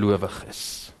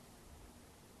medegelowiges.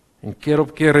 En keer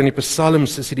op keer in die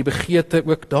psalms is die begeerte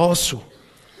ook daarso,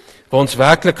 waar ons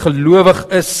werklik gelowig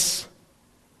is,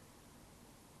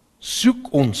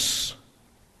 soek ons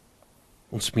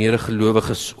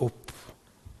medegelowiges op.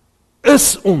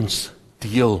 Is ons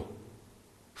deel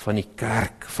van die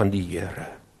kerk van die Here?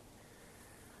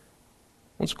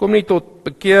 Ons kom nie tot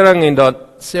bekering en dan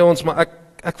sê ons, maar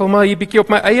ek wil maar hier bietjie op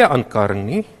my eie aankarring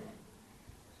nie.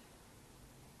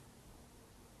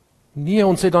 Nee,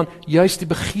 ons het dan juist die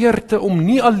begeerte om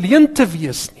nie alleen te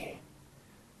wees nie,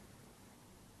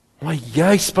 maar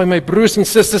juist by my broers en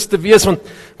susters te wees,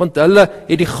 want hulle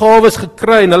het die gawes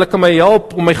gekry en hulle kan my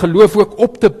help om my geloof ook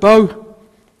op te bou.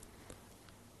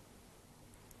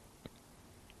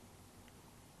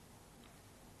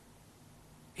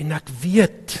 En ek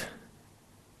weet,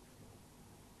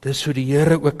 dis hoe die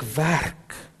Here ook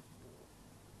werk.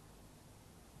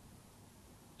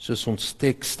 Soos ons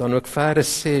teks dan ook verder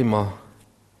sê, maar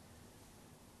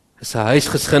is 'n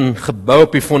huisgesin gebou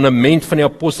op die fundament van die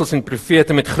apostels en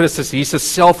profete met Christus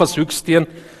Jesus self as hoeksteen.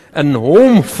 In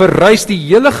hom verrys die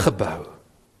hele gebou,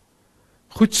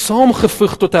 goed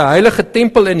saamgevoeg tot 'n heilige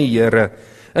tempel in die Here.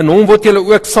 In hom word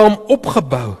julle ook saam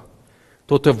opgebou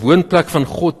tot 'n woonplek van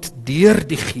God deur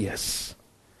die Gees.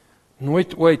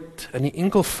 Nooit ooit in die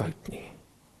enkelvoud nie.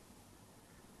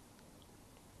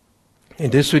 En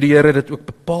dis hoe die Here dit ook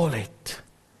bepaal het.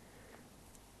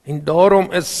 En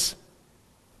daarom is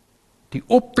die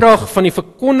opdrag van die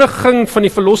verkondiging van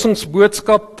die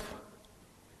verlossingsboodskap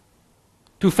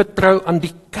toevertrou aan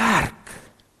die kerk.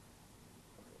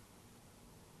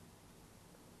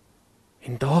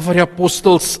 En daar waar die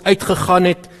apostels uitgegaan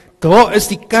het, daar is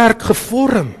die kerk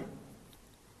gevorm.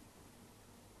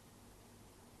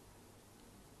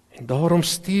 En daarom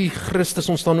stuur Christus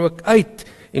ons dan ook uit,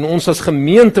 en ons as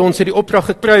gemeente, ons het die opdrag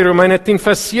gekry, Romeine 10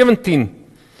 vers 17.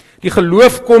 Die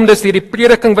geloof kom dus deur die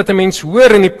prediking wat 'n mens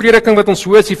hoor, en die prediking wat ons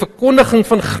hoor is die verkondiging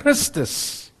van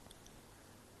Christus.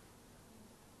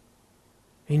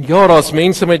 En ja, daar's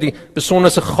mense met die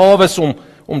besondere gawes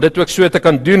om dit ook so te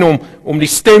kan doen, om die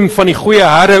stem van die goeie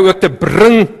Here ook te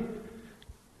bring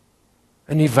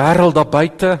in die wêreld daar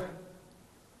buite.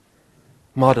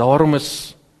 Maar daarom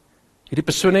is hierdie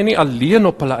persone nie alleen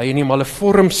op hulle eie nie, maar hulle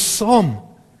vorm saam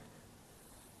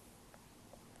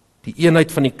die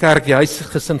eenheid van die kerk, die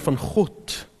huisgesin van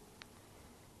God.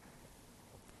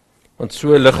 Want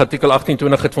so lig artikel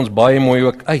 28 het vir ons baie mooi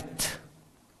ook uit.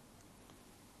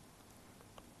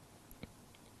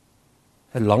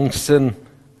 'n lang sin,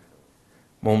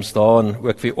 maar ons daarin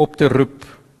ook weer op te roep.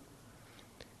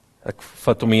 Ek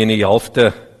vat hom hier in die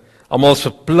helfte. Almal is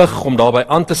verplig om daarbey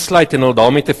aan te sluit en hulle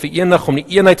daarmee te verenig om die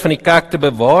eenheid van die kerk te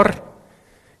bewaar.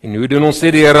 En hoe doen ons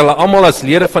dit? Deur hulle almal as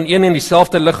lede van een en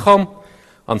dieselfde liggaam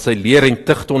aan sy leer en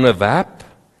tug te onderwerp,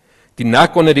 die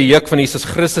nek onder die juk van Jesus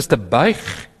Christus te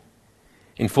buig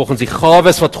en volgens die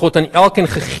gawes wat God aan elkeen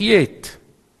gegee het,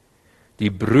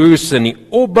 die broers in die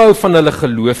opbou van hulle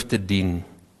geloof te dien.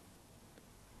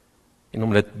 En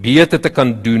om dit beter te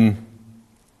kan doen,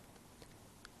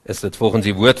 is dit volgens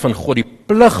die woord van God die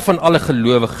plig van alle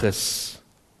gelowiges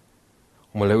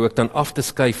om hulle ook dan af te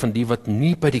skei van die wat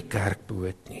nie by die kerk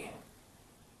behoort nie.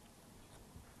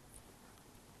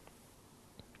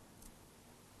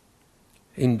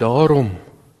 En daarom,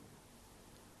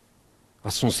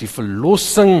 as ons die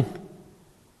verlossing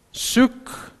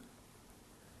soek,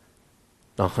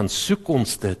 dan gaan soek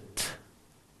ons dit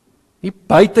nie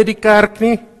buite die kerk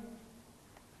nie,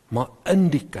 maar in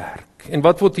die kerk. En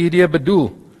wat word hierdie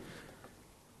bedoel?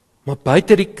 Maar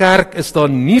buite die kerk is daar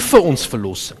nie vir ons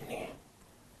verlossing nie.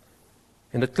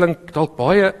 En dit klink dalk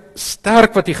baie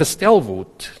sterk wat hier gestel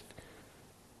word,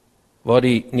 waar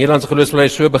die Nederlandse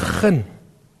geloofsbelijdenis so begin.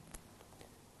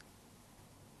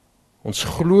 Ons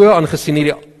glo, aangesien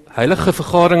hierdie heilige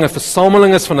vergadering 'n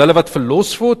versameling is van hulle wat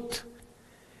verlos word,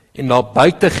 en daar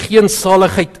buite geen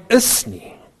saligheid is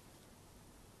nie.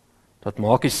 Dat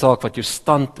maak nie saak wat jou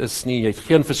stand is nie, jy het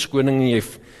geen verskoning nie, jy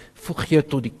voeg jou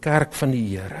tot die kerk van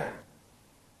die Here.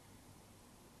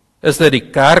 Is dit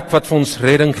die kerk wat vir ons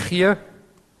redding gee?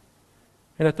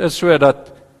 En dit is so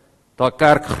dat daar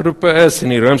kerkgroepe is, en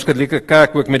die Rooms-Katolieke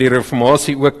kerk ook met die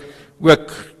reformatie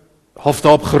ook half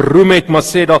daarop geroem het, maar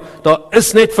sê daar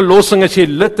is net verlossing as jy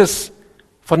lid is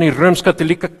van die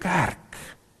Rooms-Katolieke kerk.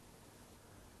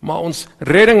 Maar ons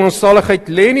redding, ons saligheid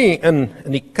lê nie in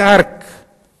die kerk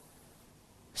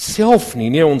self nie.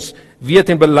 Nee, ons weet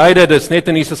en bely dit is net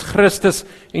in Jesus Christus.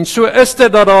 En so is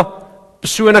dit dat daar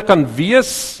persone kan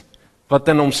wees wat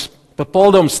in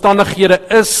bepaalde omstandighede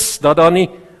is, dat daar nie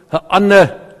 'n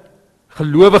ander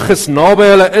gelowiges naby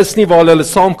hulle is nie, waar hulle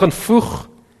saam kan voeg,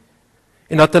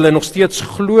 en dat hulle nog steeds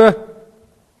glo,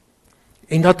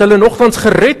 en dat hulle nogtans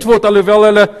gered word, alhoewel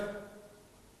hulle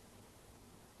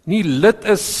nie lid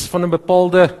is van 'n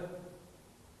bepaalde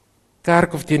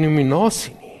kerk of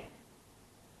denominasie nie.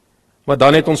 Maar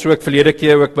dan het ons ook verlede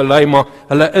keer ook bely, maar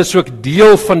hulle is ook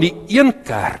deel van die een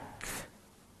kerk.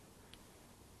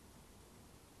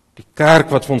 Die kerk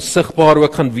wat vir ons sigbaar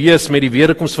ook gaan wees met die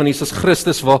wederkoms van Jesus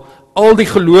Christus, waar al die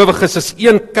gelowiges as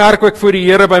een kerk ook voor die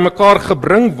Here bymekaar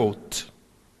gebring word.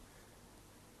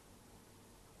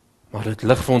 Maar dit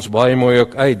lig vir ons baie mooi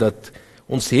ook uit, dat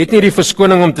ons het nie die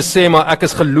verskoning om te sê, maar ek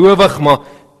is gelowig, maar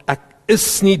ek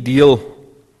is nie deel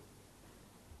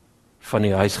van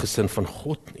die huisgesin van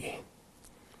God nie.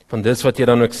 Van dis wat jy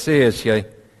dan ook sê, as jy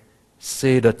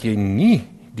sê dat jy nie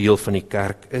deel van die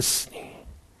kerk is nie.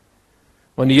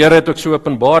 Want die Here het ook so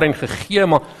openbaar en gegee,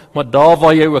 maar daar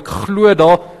waar jy ook glo,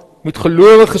 daar moet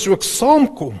gelowiges ook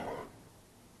saamkom.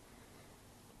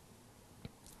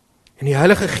 En die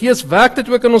Heilige Gees werk dit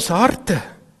ook in ons harte.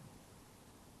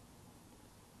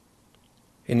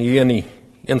 En hier in die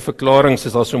een verklaring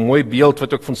is daar so 'n mooi beeld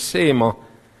wat ook van sê, maar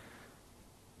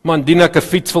indien ek 'n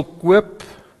fiets wil koop,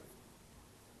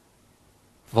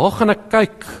 waar gaan ek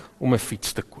kyk om 'n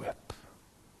fiets te koop?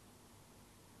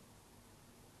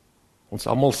 Ons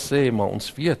almal sê, maar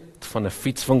ons weet van 'n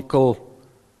fietswinkel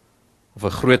of 'n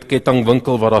groot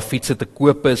kettingwinkel waar daar fietsse te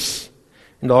koop is.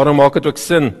 En daarom maak dit ook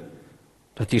sin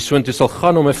dat jy soontoe sal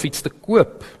gaan om 'n fiets te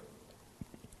koop.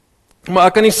 Maar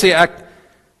ek kan nie sê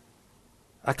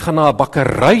ek gaan na 'n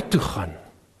bakkery toe gaan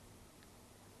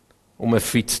om 'n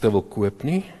fiets te wil koop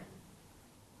nie.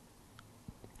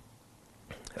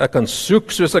 Ek kan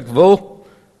soek soos ek wil.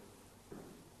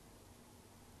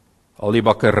 Al die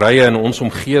bakkerye in ons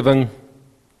omgewing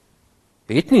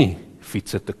het nie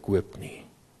fietsse te koop nie.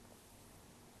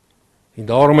 En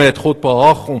daarom het God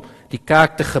behaag om die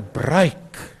kerk te gebruik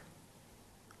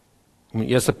om in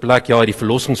eerste plek die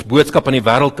verlossingsboodskap aan die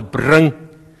wêreld te bring,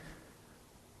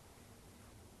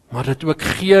 maar dit ook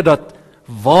gee dat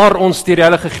waar ons deur die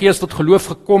Heilige Gees tot geloof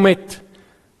gekom het,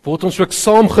 word ons ook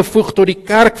saamgevoeg tot die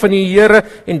kerk van die Here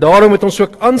en daarom moet ons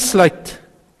ook aansluit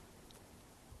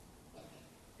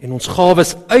en ons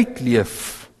gawes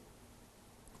uitleef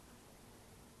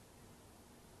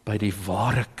by die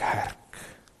ware kerk.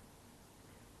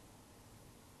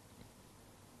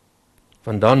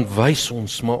 Want dan wys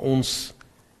ons, maar ons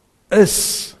is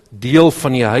deel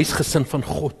van die huisgesin van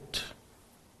God.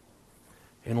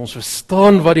 En ons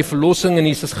verstaan wat die verlossing in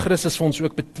Jesus Christus vir ons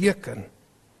ook beteken.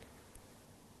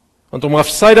 Want om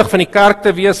afsydig van die kerk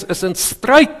te wees, is in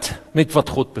stryd met wat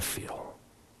God beveel.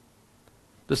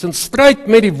 Dis in stryd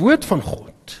met die woord van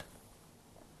God.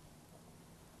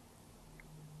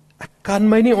 Ek kan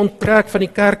my nie onttrek van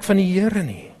die kerk van die Here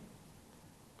nie.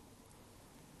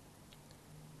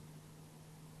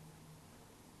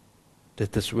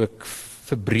 Dit is ook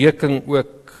verbreeking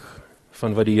ook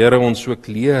van wat die Here ons ook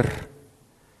leer.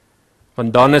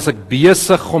 Want dan is ek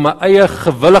besig om my eie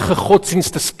gewillige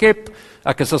godsdienst te skep.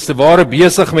 Ek is as te ware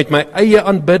besig met my eie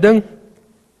aanbidding.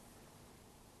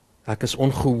 Ek is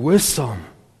ongehoorsaam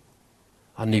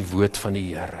aan die woord van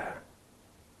die Here.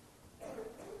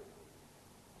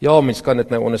 Ja, mens kan dit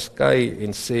nou onderskei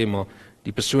en sê, maar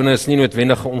die persoon is nie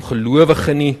noodwendig 'n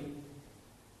ongelowige nie,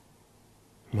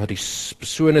 maar die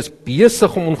persoon is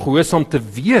besig om ongehoorsaam te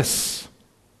wees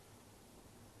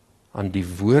aan die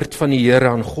woord van die Here,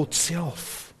 aan God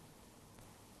self.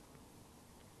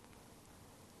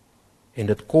 En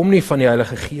dit kom nie van die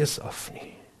Heilige Gees af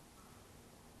nie.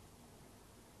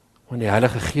 Want die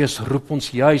Heilige Gees roep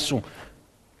ons juis om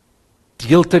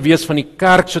deel te wees van die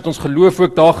kerk, sodat ons geloof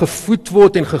ook daar gevoed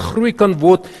word en gegroei kan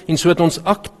word, en sodat ons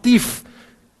aktief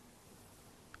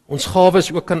ons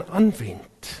gawes ook kan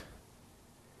aanwend.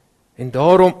 En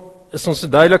daarom is ons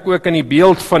duidelik ook in die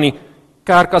beeld van die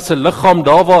kerk as 'n liggaam,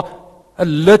 daar waar 'n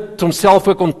lid homself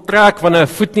ook onttrek, wanneer 'n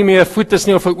voet nie meer 'n voet is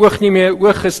nie, of 'n oog nie meer 'n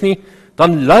oog is nie,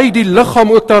 dan lei die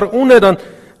liggaam ook daaronder, dan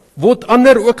word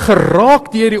ander ook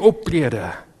geraak deur die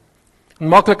optrede. En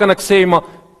maklik kan ek sê,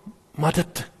 maar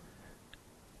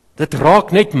dit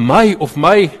raak net my of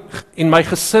my en my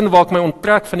gesin waar ek my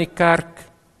onttrek van die kerk.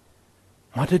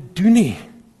 Maar dit doen nie.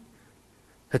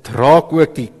 Dit raak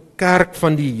ook die kerk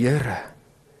van die Here.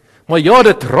 Maar ja,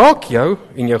 dit raak jou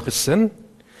en jou gesin.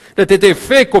 Dit het 'n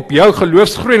effek op jou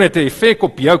geloofsgroei, dit het 'n effek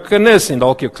op jou kinders en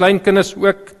dalk jou kleinkinders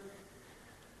ook.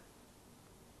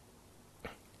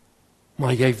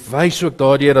 Maar jy wys ook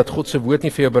daardeur dat God se woord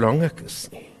nie vir jou belangrik is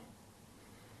nie.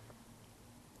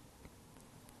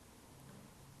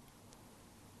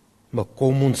 Maar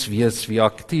kom ons wees wie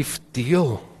aktief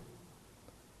deel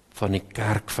van die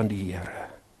kerk van die Here.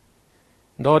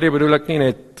 En daardie bedoel ek nie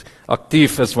net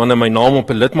aktief is wanneer my naam op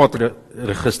 'n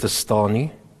lidmaatregister staan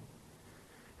nie.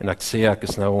 En ek sê ek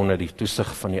is nou onder die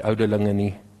toesig van die ouderlinge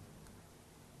nie.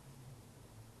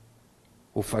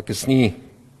 Of ek is nie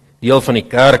deel van die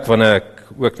kerk wanneer ek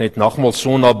ook net nagmaal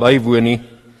Sondag bywoon nie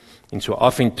en so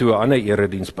af en toe 'n ander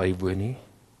erediens bywoon nie.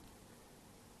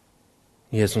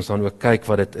 Nee, as ons dan ook kyk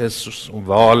wat dit is om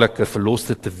waarlik 'n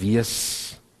verloste te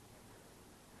wees,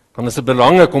 dan is dit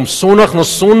belangrik om Sondag na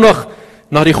Sondag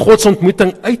na die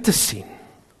godsontmoeting uit te sien.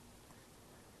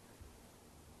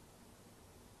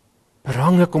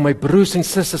 Belangrik om my broers en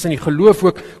susters in die geloof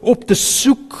ook op te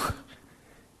soek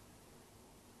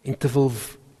en te wil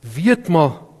weet,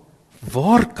 maar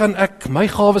waar kan ek my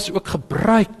gawes ook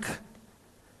gebruik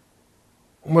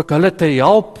om ook hulle te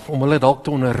help, om hulle dalk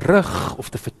te onderrig of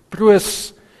te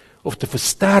vertroos of te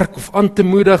versterk of aan te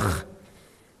moedig,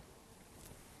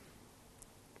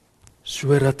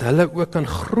 sodat hulle ook kan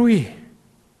groei,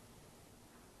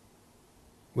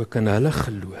 ook in hulle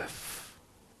geloof.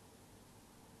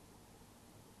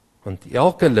 Want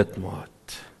elke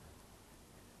lidmaat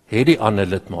het die ander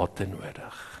lidmate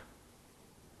nodig.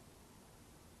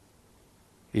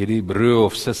 Hierdie broer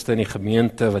of suster in die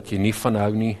gemeente wat jy nie van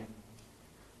hou nie,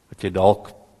 wat jy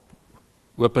dalk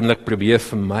openlik probeer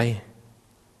vermy.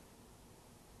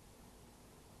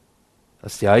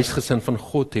 As die huisgesin van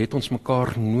God het ons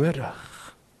mekaar nodig.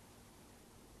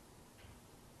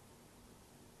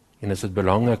 En is dit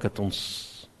belangrik dat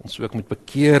ons ook moet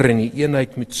bekeer en die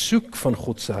eenheid moet soek van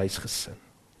God se huisgesin.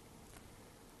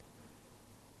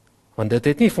 Want dit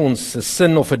het nie vir ons 'n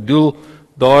sin of 'n doel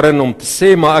daarin om te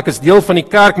sê, maar ek is deel van die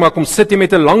kerk, maar ek kom sit hier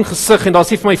met 'n lang gesig en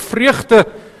daar's nie vir my vreugde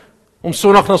om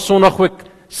Sondag na Sondag ook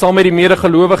saam met die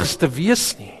medegelowiges te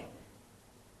wees nie.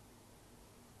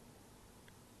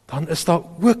 Dan is daar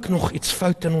ook nog iets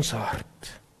fout in ons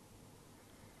hart.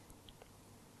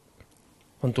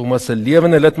 Want om as 'n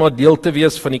lewende lidmaat deel te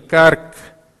wees van die kerk,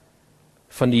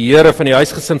 van die Here, van die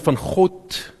huisgesin van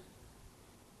God,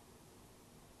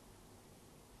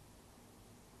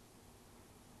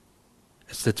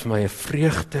 is dit vir my 'n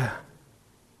vreugde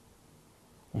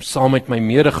om saam met my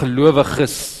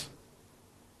medegelowiges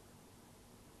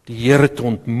die Here te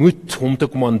ontmoet, hom te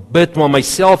kom aanbid, maar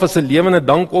myself as 'n lewende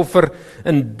dankoffer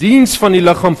in diens van die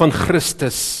liggaam van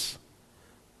Christus,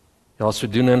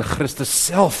 sodoende in Christus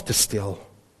self te stel.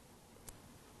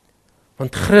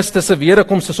 Want Christus se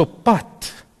wederkoms is op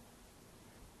pad,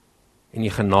 en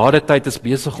die genadetyd is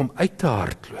besig om uit te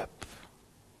hardloop.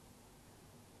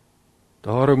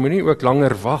 Daarom moenie ook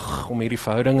langer wag om hierdie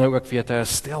verhoudinge ook weer te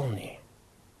herstel nie.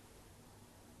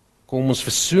 Kom ons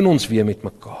versoen ons weer met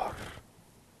mekaar.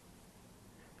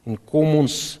 En kom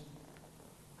ons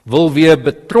wil weer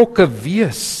betrokke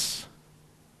wees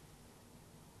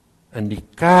in die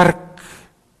kerk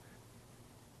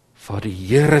waar die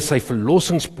Here sy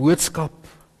verlossingsboodskap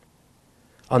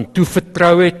aan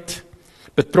toevertrou het,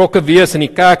 betrokke wees in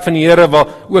die kerk van die Here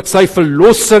waar ook sy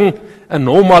verlossing in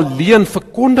hom alleen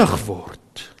verkondig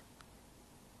word.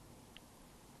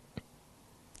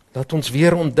 Laat ons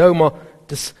weer onthou, maar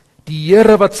dis die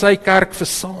Here wat sy kerk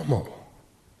versamel.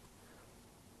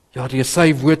 Ja, deur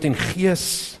sy woord en gees.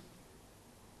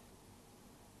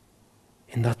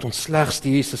 En dat ons slegs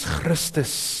die Jesus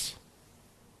Christus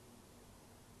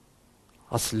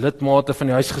as lidmate van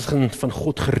die huisgesin van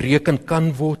God gereken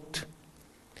kan word.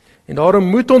 En daarom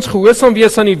moet ons gehoorsaam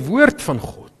wees aan die woord van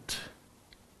God.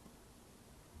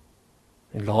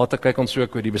 En later kyk ons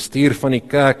ook oor die bestuur van die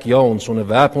kerk, ons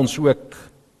onderwerp ons ook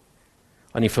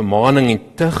aan die vermaning en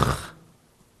tug,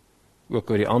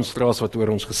 ook oor die aanstraas wat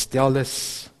oor ons gestel is.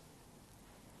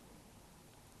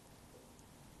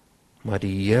 Maar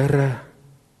die Here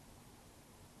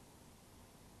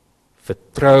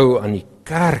vertrou aan die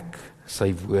kerk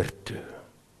sy woord toe.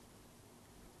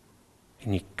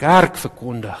 En die kerk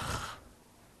verkondig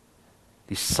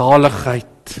die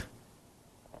saligheid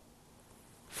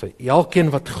vir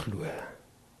elkeen wat glo.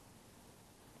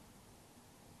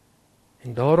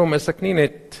 En daarom is ek nie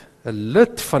net 'n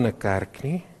lid van 'n kerk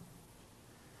nie.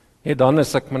 Nee, dan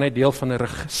is ek maar net deel van 'n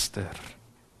register.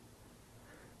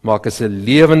 Maar ek is 'n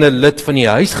lewende lid van die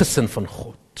huisgesin van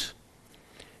God.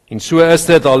 En so is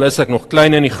dit, al is ek nog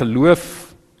klein in die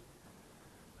geloof,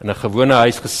 in 'n gewone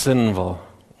huisgesin waar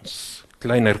ons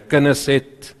kleiner kinders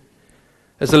het,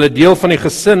 is hulle deel van die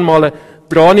gesin, maar hulle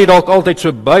dra nie dalk altyd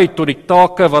so by tot die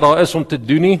take wat daar is om te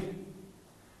doen nie.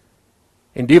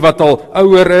 En die wat al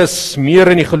ouer is,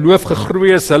 meer in die geloof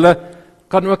gegroei is, hulle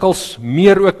kan ook al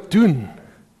meer ook doen.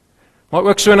 Maar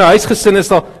ook so in 'n huisgesin is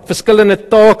daar verskillende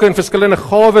take en verskillende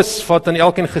gawes wat aan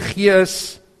elkeen gegee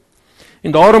is.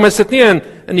 En daarom is dit nie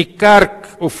in die kerk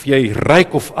of jy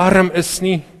ryk of arm is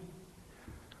nie,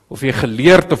 of jy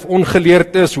geleerd of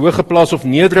ongeleerd is, hooggeplaas of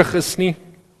nederig is nie.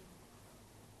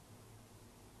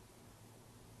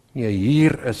 Nee,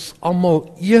 hier is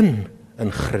almal een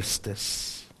in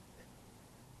Christus.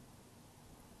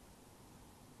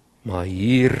 Maar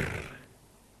hier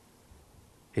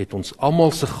het ons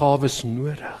almal se gawes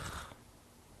nodig.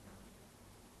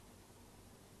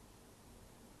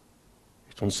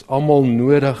 Het ons almal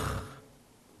nodig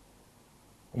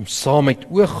om saam met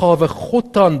ooggawe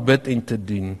God te aanbid en te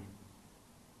dien.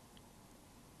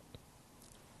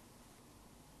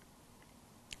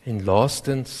 En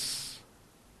laastens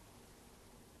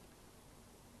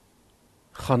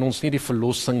gaan ons nie die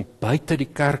verlossing buite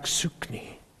die kerk soek nie.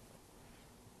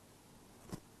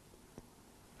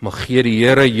 Maar gee die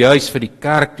Here juis vir die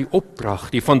kerk die opdrag,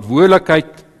 die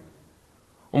verantwoordelikheid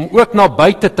om ook na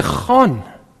buite te gaan.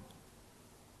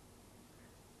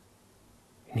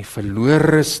 En die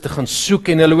verloreres te gaan soek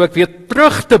en hulle ook weer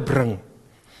terug te bring.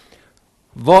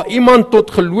 Waar iemand tot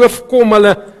geloof kom,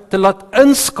 hulle te laat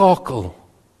inskakel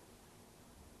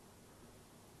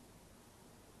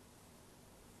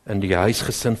in die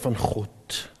huisgesin van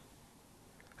God.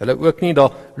 Hulle ook nie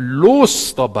daar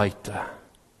los daar buite.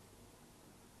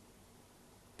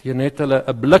 Die net hulle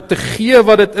 'n blik te gee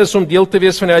wat dit is om deel te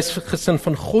wees van die huisgesin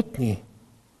van God nie.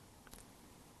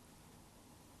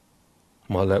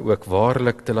 Maar hulle ook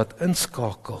waarlik te laat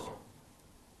inskakel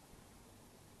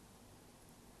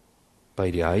by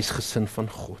die huisgesin van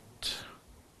God.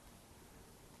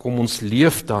 Kom ons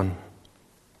leef dan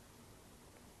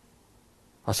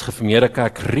as geformeerde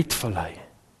kerk Rietvallei,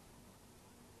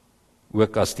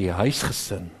 ook as die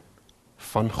huisgesin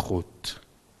van God.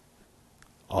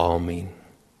 Amen.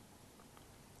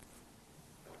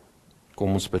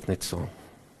 Kom ons bid net saam.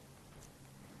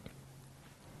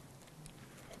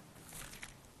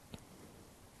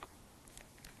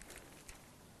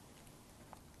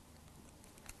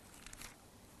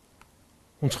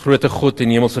 Ons groote God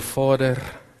en hemelse Vader,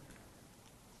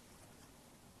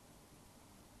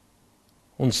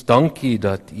 ons dank U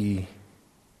dat U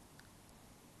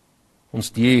ons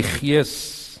die Gees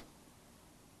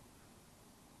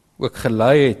ook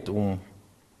gelei het om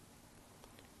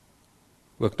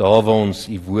ook daar waar ons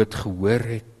u woord gehoor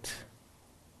het,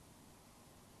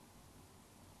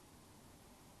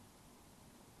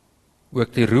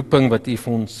 ook die roeping wat u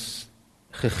vir ons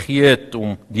gegee het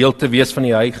om deel te wees van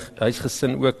die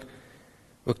huisgesin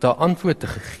ook daar antwoorde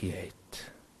gegee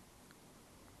het.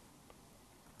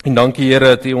 En dankie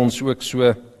Here dat u ons ook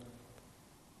so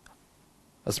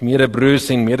as medebroers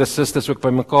en medesusters ook by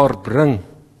mekaar bring.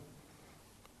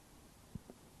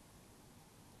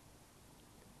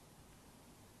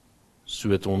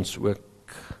 Sodat ons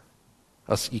ook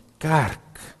as u kerk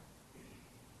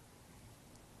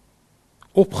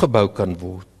opgebou kan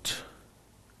word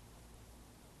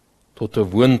tot 'n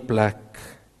woonplek,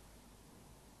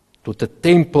 tot 'n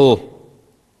tempel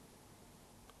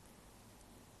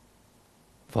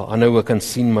waar ander ook kan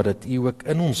sien maar dat u ook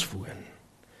in ons woon.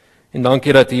 En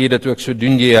dankie dat u dit ook so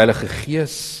doen deur die Heilige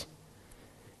Gees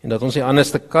en dat ons nie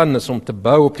anders te kan is om te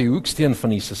bou op die hoeksteen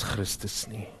van Jesus Christus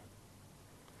nie.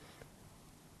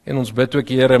 En ons bid ook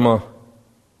Here,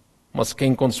 maar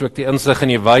skenk ons ook die insig en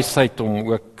die wysheid om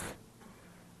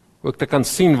ook te kan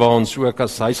sien waar ons ook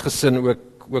as huisgesin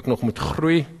ook nog moet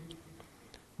groei,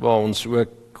 waar ons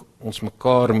ook ons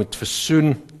mekaar moet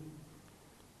versoen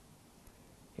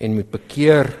en moet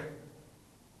bekeer,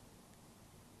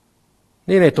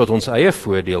 nie net tot ons eie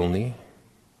voordeel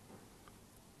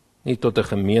nie tot 'n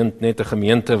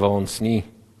gemeente waar ons nie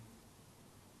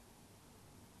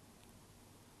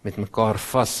met mekaar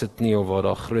vassit nie, of waar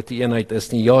daar groot eenheid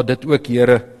is nie, ja, dit ook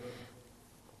Here,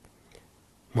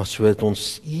 maar sodat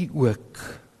ons u ook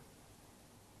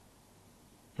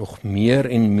nog meer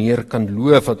en meer kan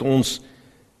loof, dat ons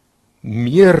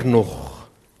meer nog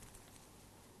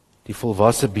die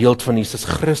volwasse beeld van Jesus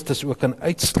Christus ook kan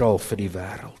uitstraal vir die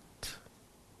wêreld.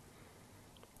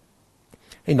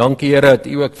 En dankie Here dat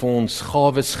u ook vir ons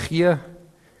gawes gee,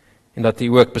 en dat u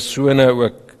ook persone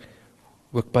ook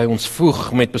by ons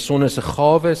voeg met besonderse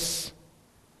gawes,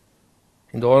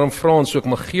 en daarom vra ons ook,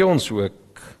 maar gee ons ook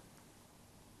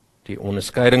die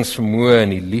onderskeidingsvermoë en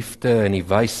die liefde en die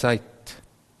wysheid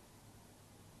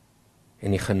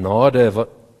en die genade,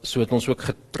 sodat ons ook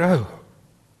getrou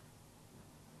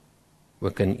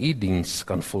ook in u diens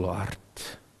kan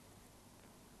volhard.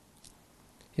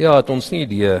 Ja, dat ons nie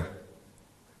die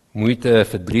moeite,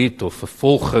 verdriet of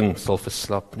vervolging sal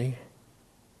verslap nie.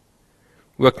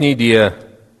 Ook nie die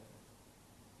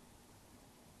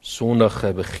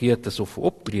sondige begeertes of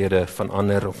optrede van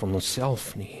ander of van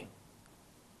onsself nie.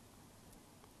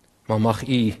 Maar mag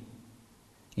u,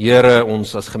 Here,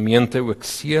 ons as gemeente ook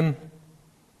seën.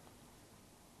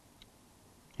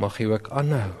 Mag u ook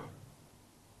aanhou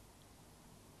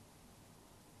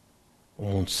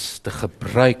om ons te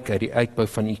gebruik uit die uitbou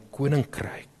van u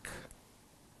koninkryk.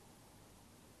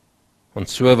 Want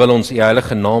so wil ons u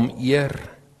heilige naam eer.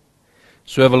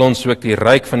 So wil ons ook die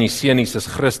ryk van die Seun Jesus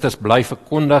Christus bly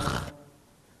verkondig,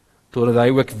 totdat hy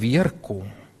ook weer kom.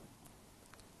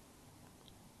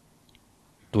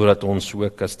 Totdat ons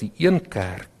ook as die een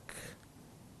kerk,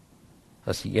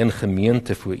 as die een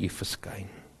gemeente voor u verskyn.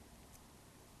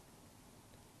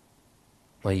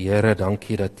 Maar Here,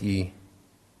 dankie dat u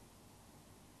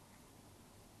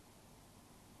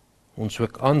ons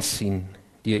ook aansien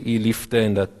deur u liefde,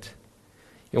 en dat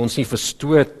u ons nie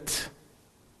verstoot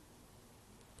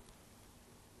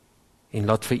en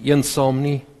laat vereensaam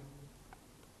nie,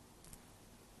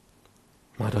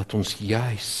 maar dat ons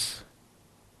juis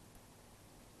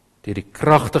deur die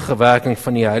kragtige werking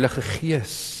van die Heilige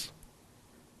Gees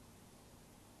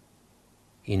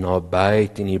u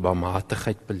nabyheid en u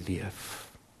barmhartigheid beleef.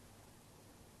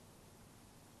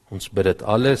 Ons bid dit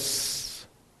alles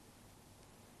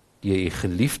deur u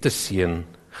geliefde Seun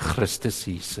Christus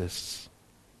Jesus.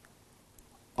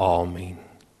 Amen.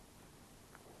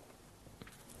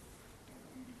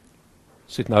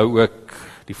 Ons het nou ook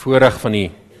die voorreg van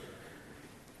die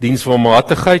diens van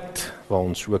barmhartigheid, waar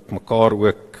ons ook mekaar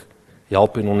ook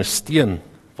help en ondersteun,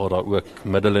 waar daar ook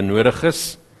middele nodig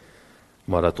is,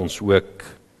 maar dat ons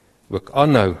ook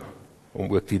aanhou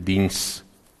om ook die diens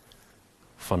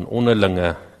van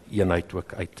onderlinge eenheid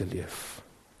ook uit te leef.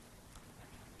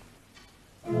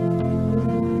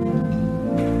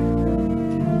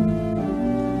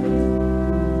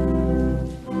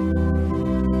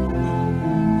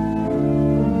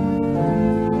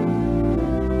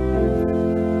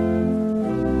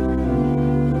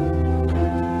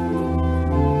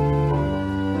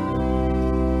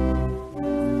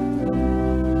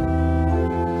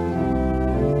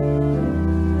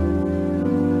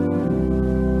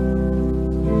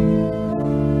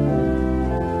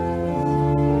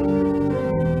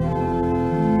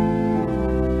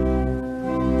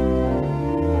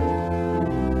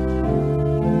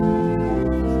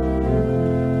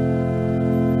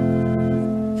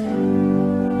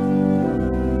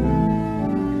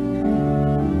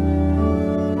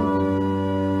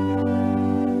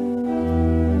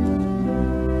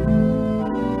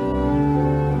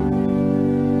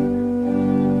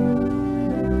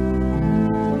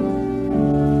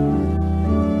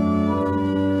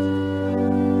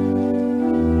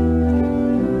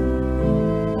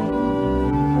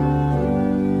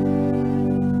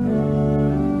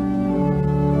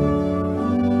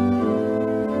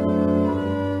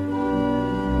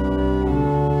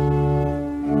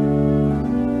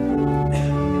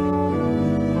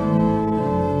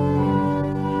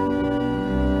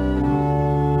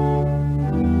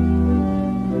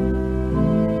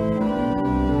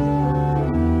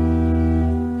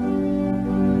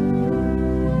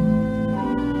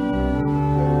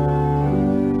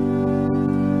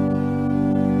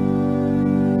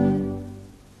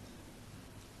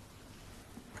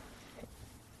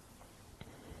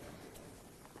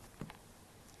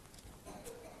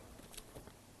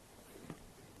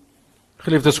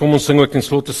 Geliefdes, kom ons sing ook ten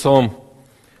slotte saam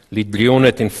lied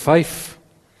 305,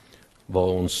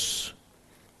 waar ons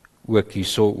ook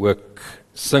hierso ook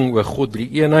sing oor God die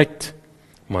eenheid,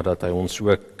 maar dat hy ons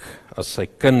ook as sy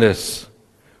kinders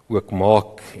ook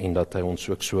maak en dat hy ons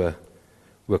ook so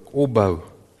ook opbou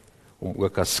om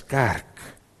ook as kerk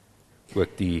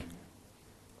ook die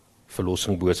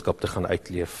verlossingboodskap te gaan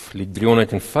uitleef. Lied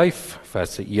 305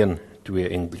 verse 1, 2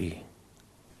 en 3.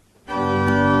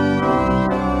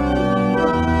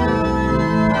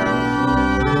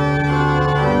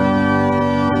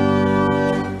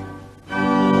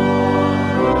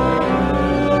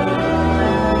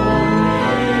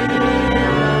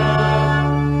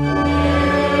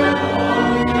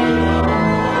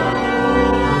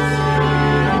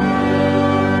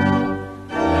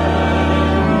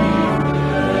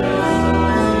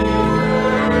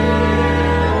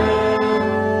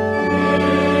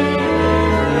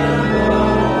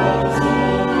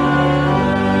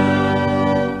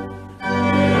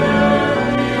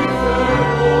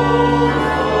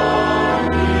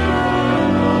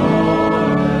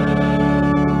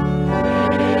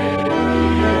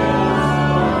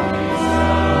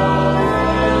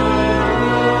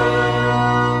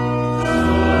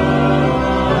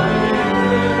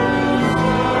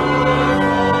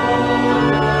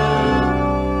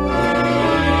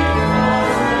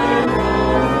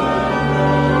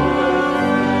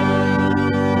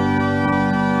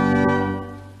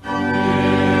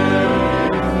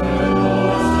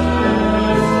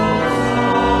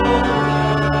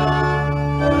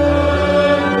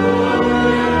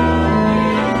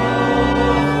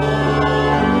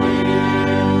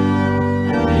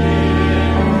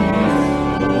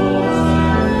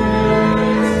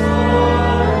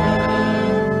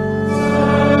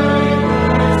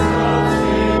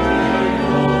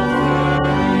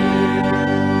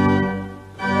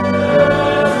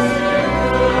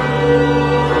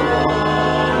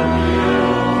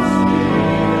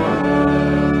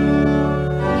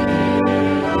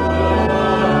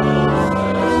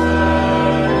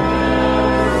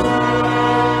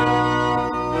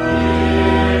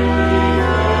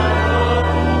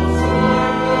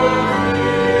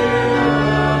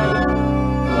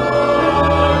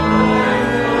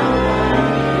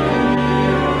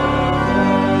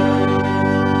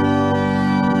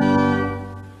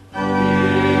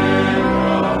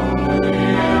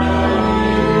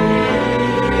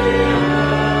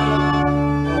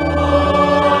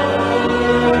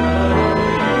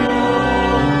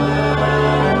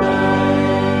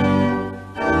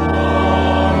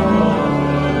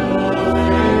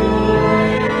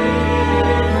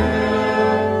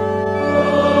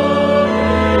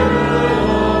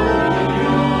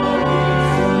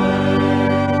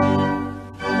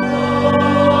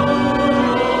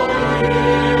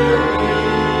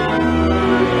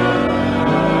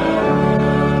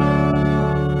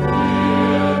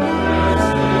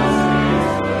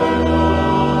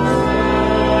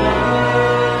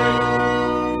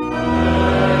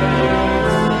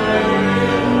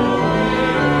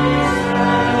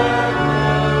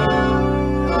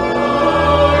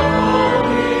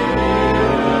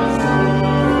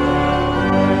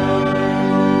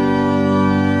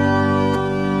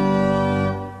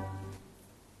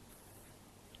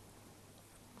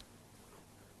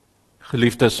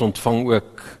 Geliefdes, ontvang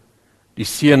ook die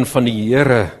seën van die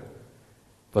Here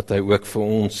wat hy ook vir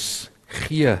ons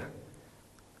gee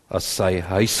as sy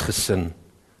huisgesin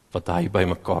wat hy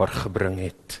bymekaar gebring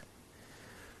het.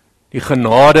 Die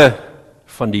genade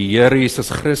van die Here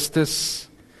Jesus Christus,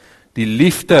 die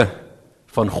liefde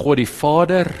van God die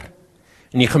Vader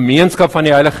en die gemeenskap van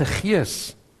die Heilige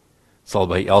Gees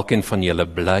sal by elkeen van julle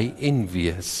bly en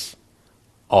wees.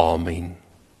 Amen.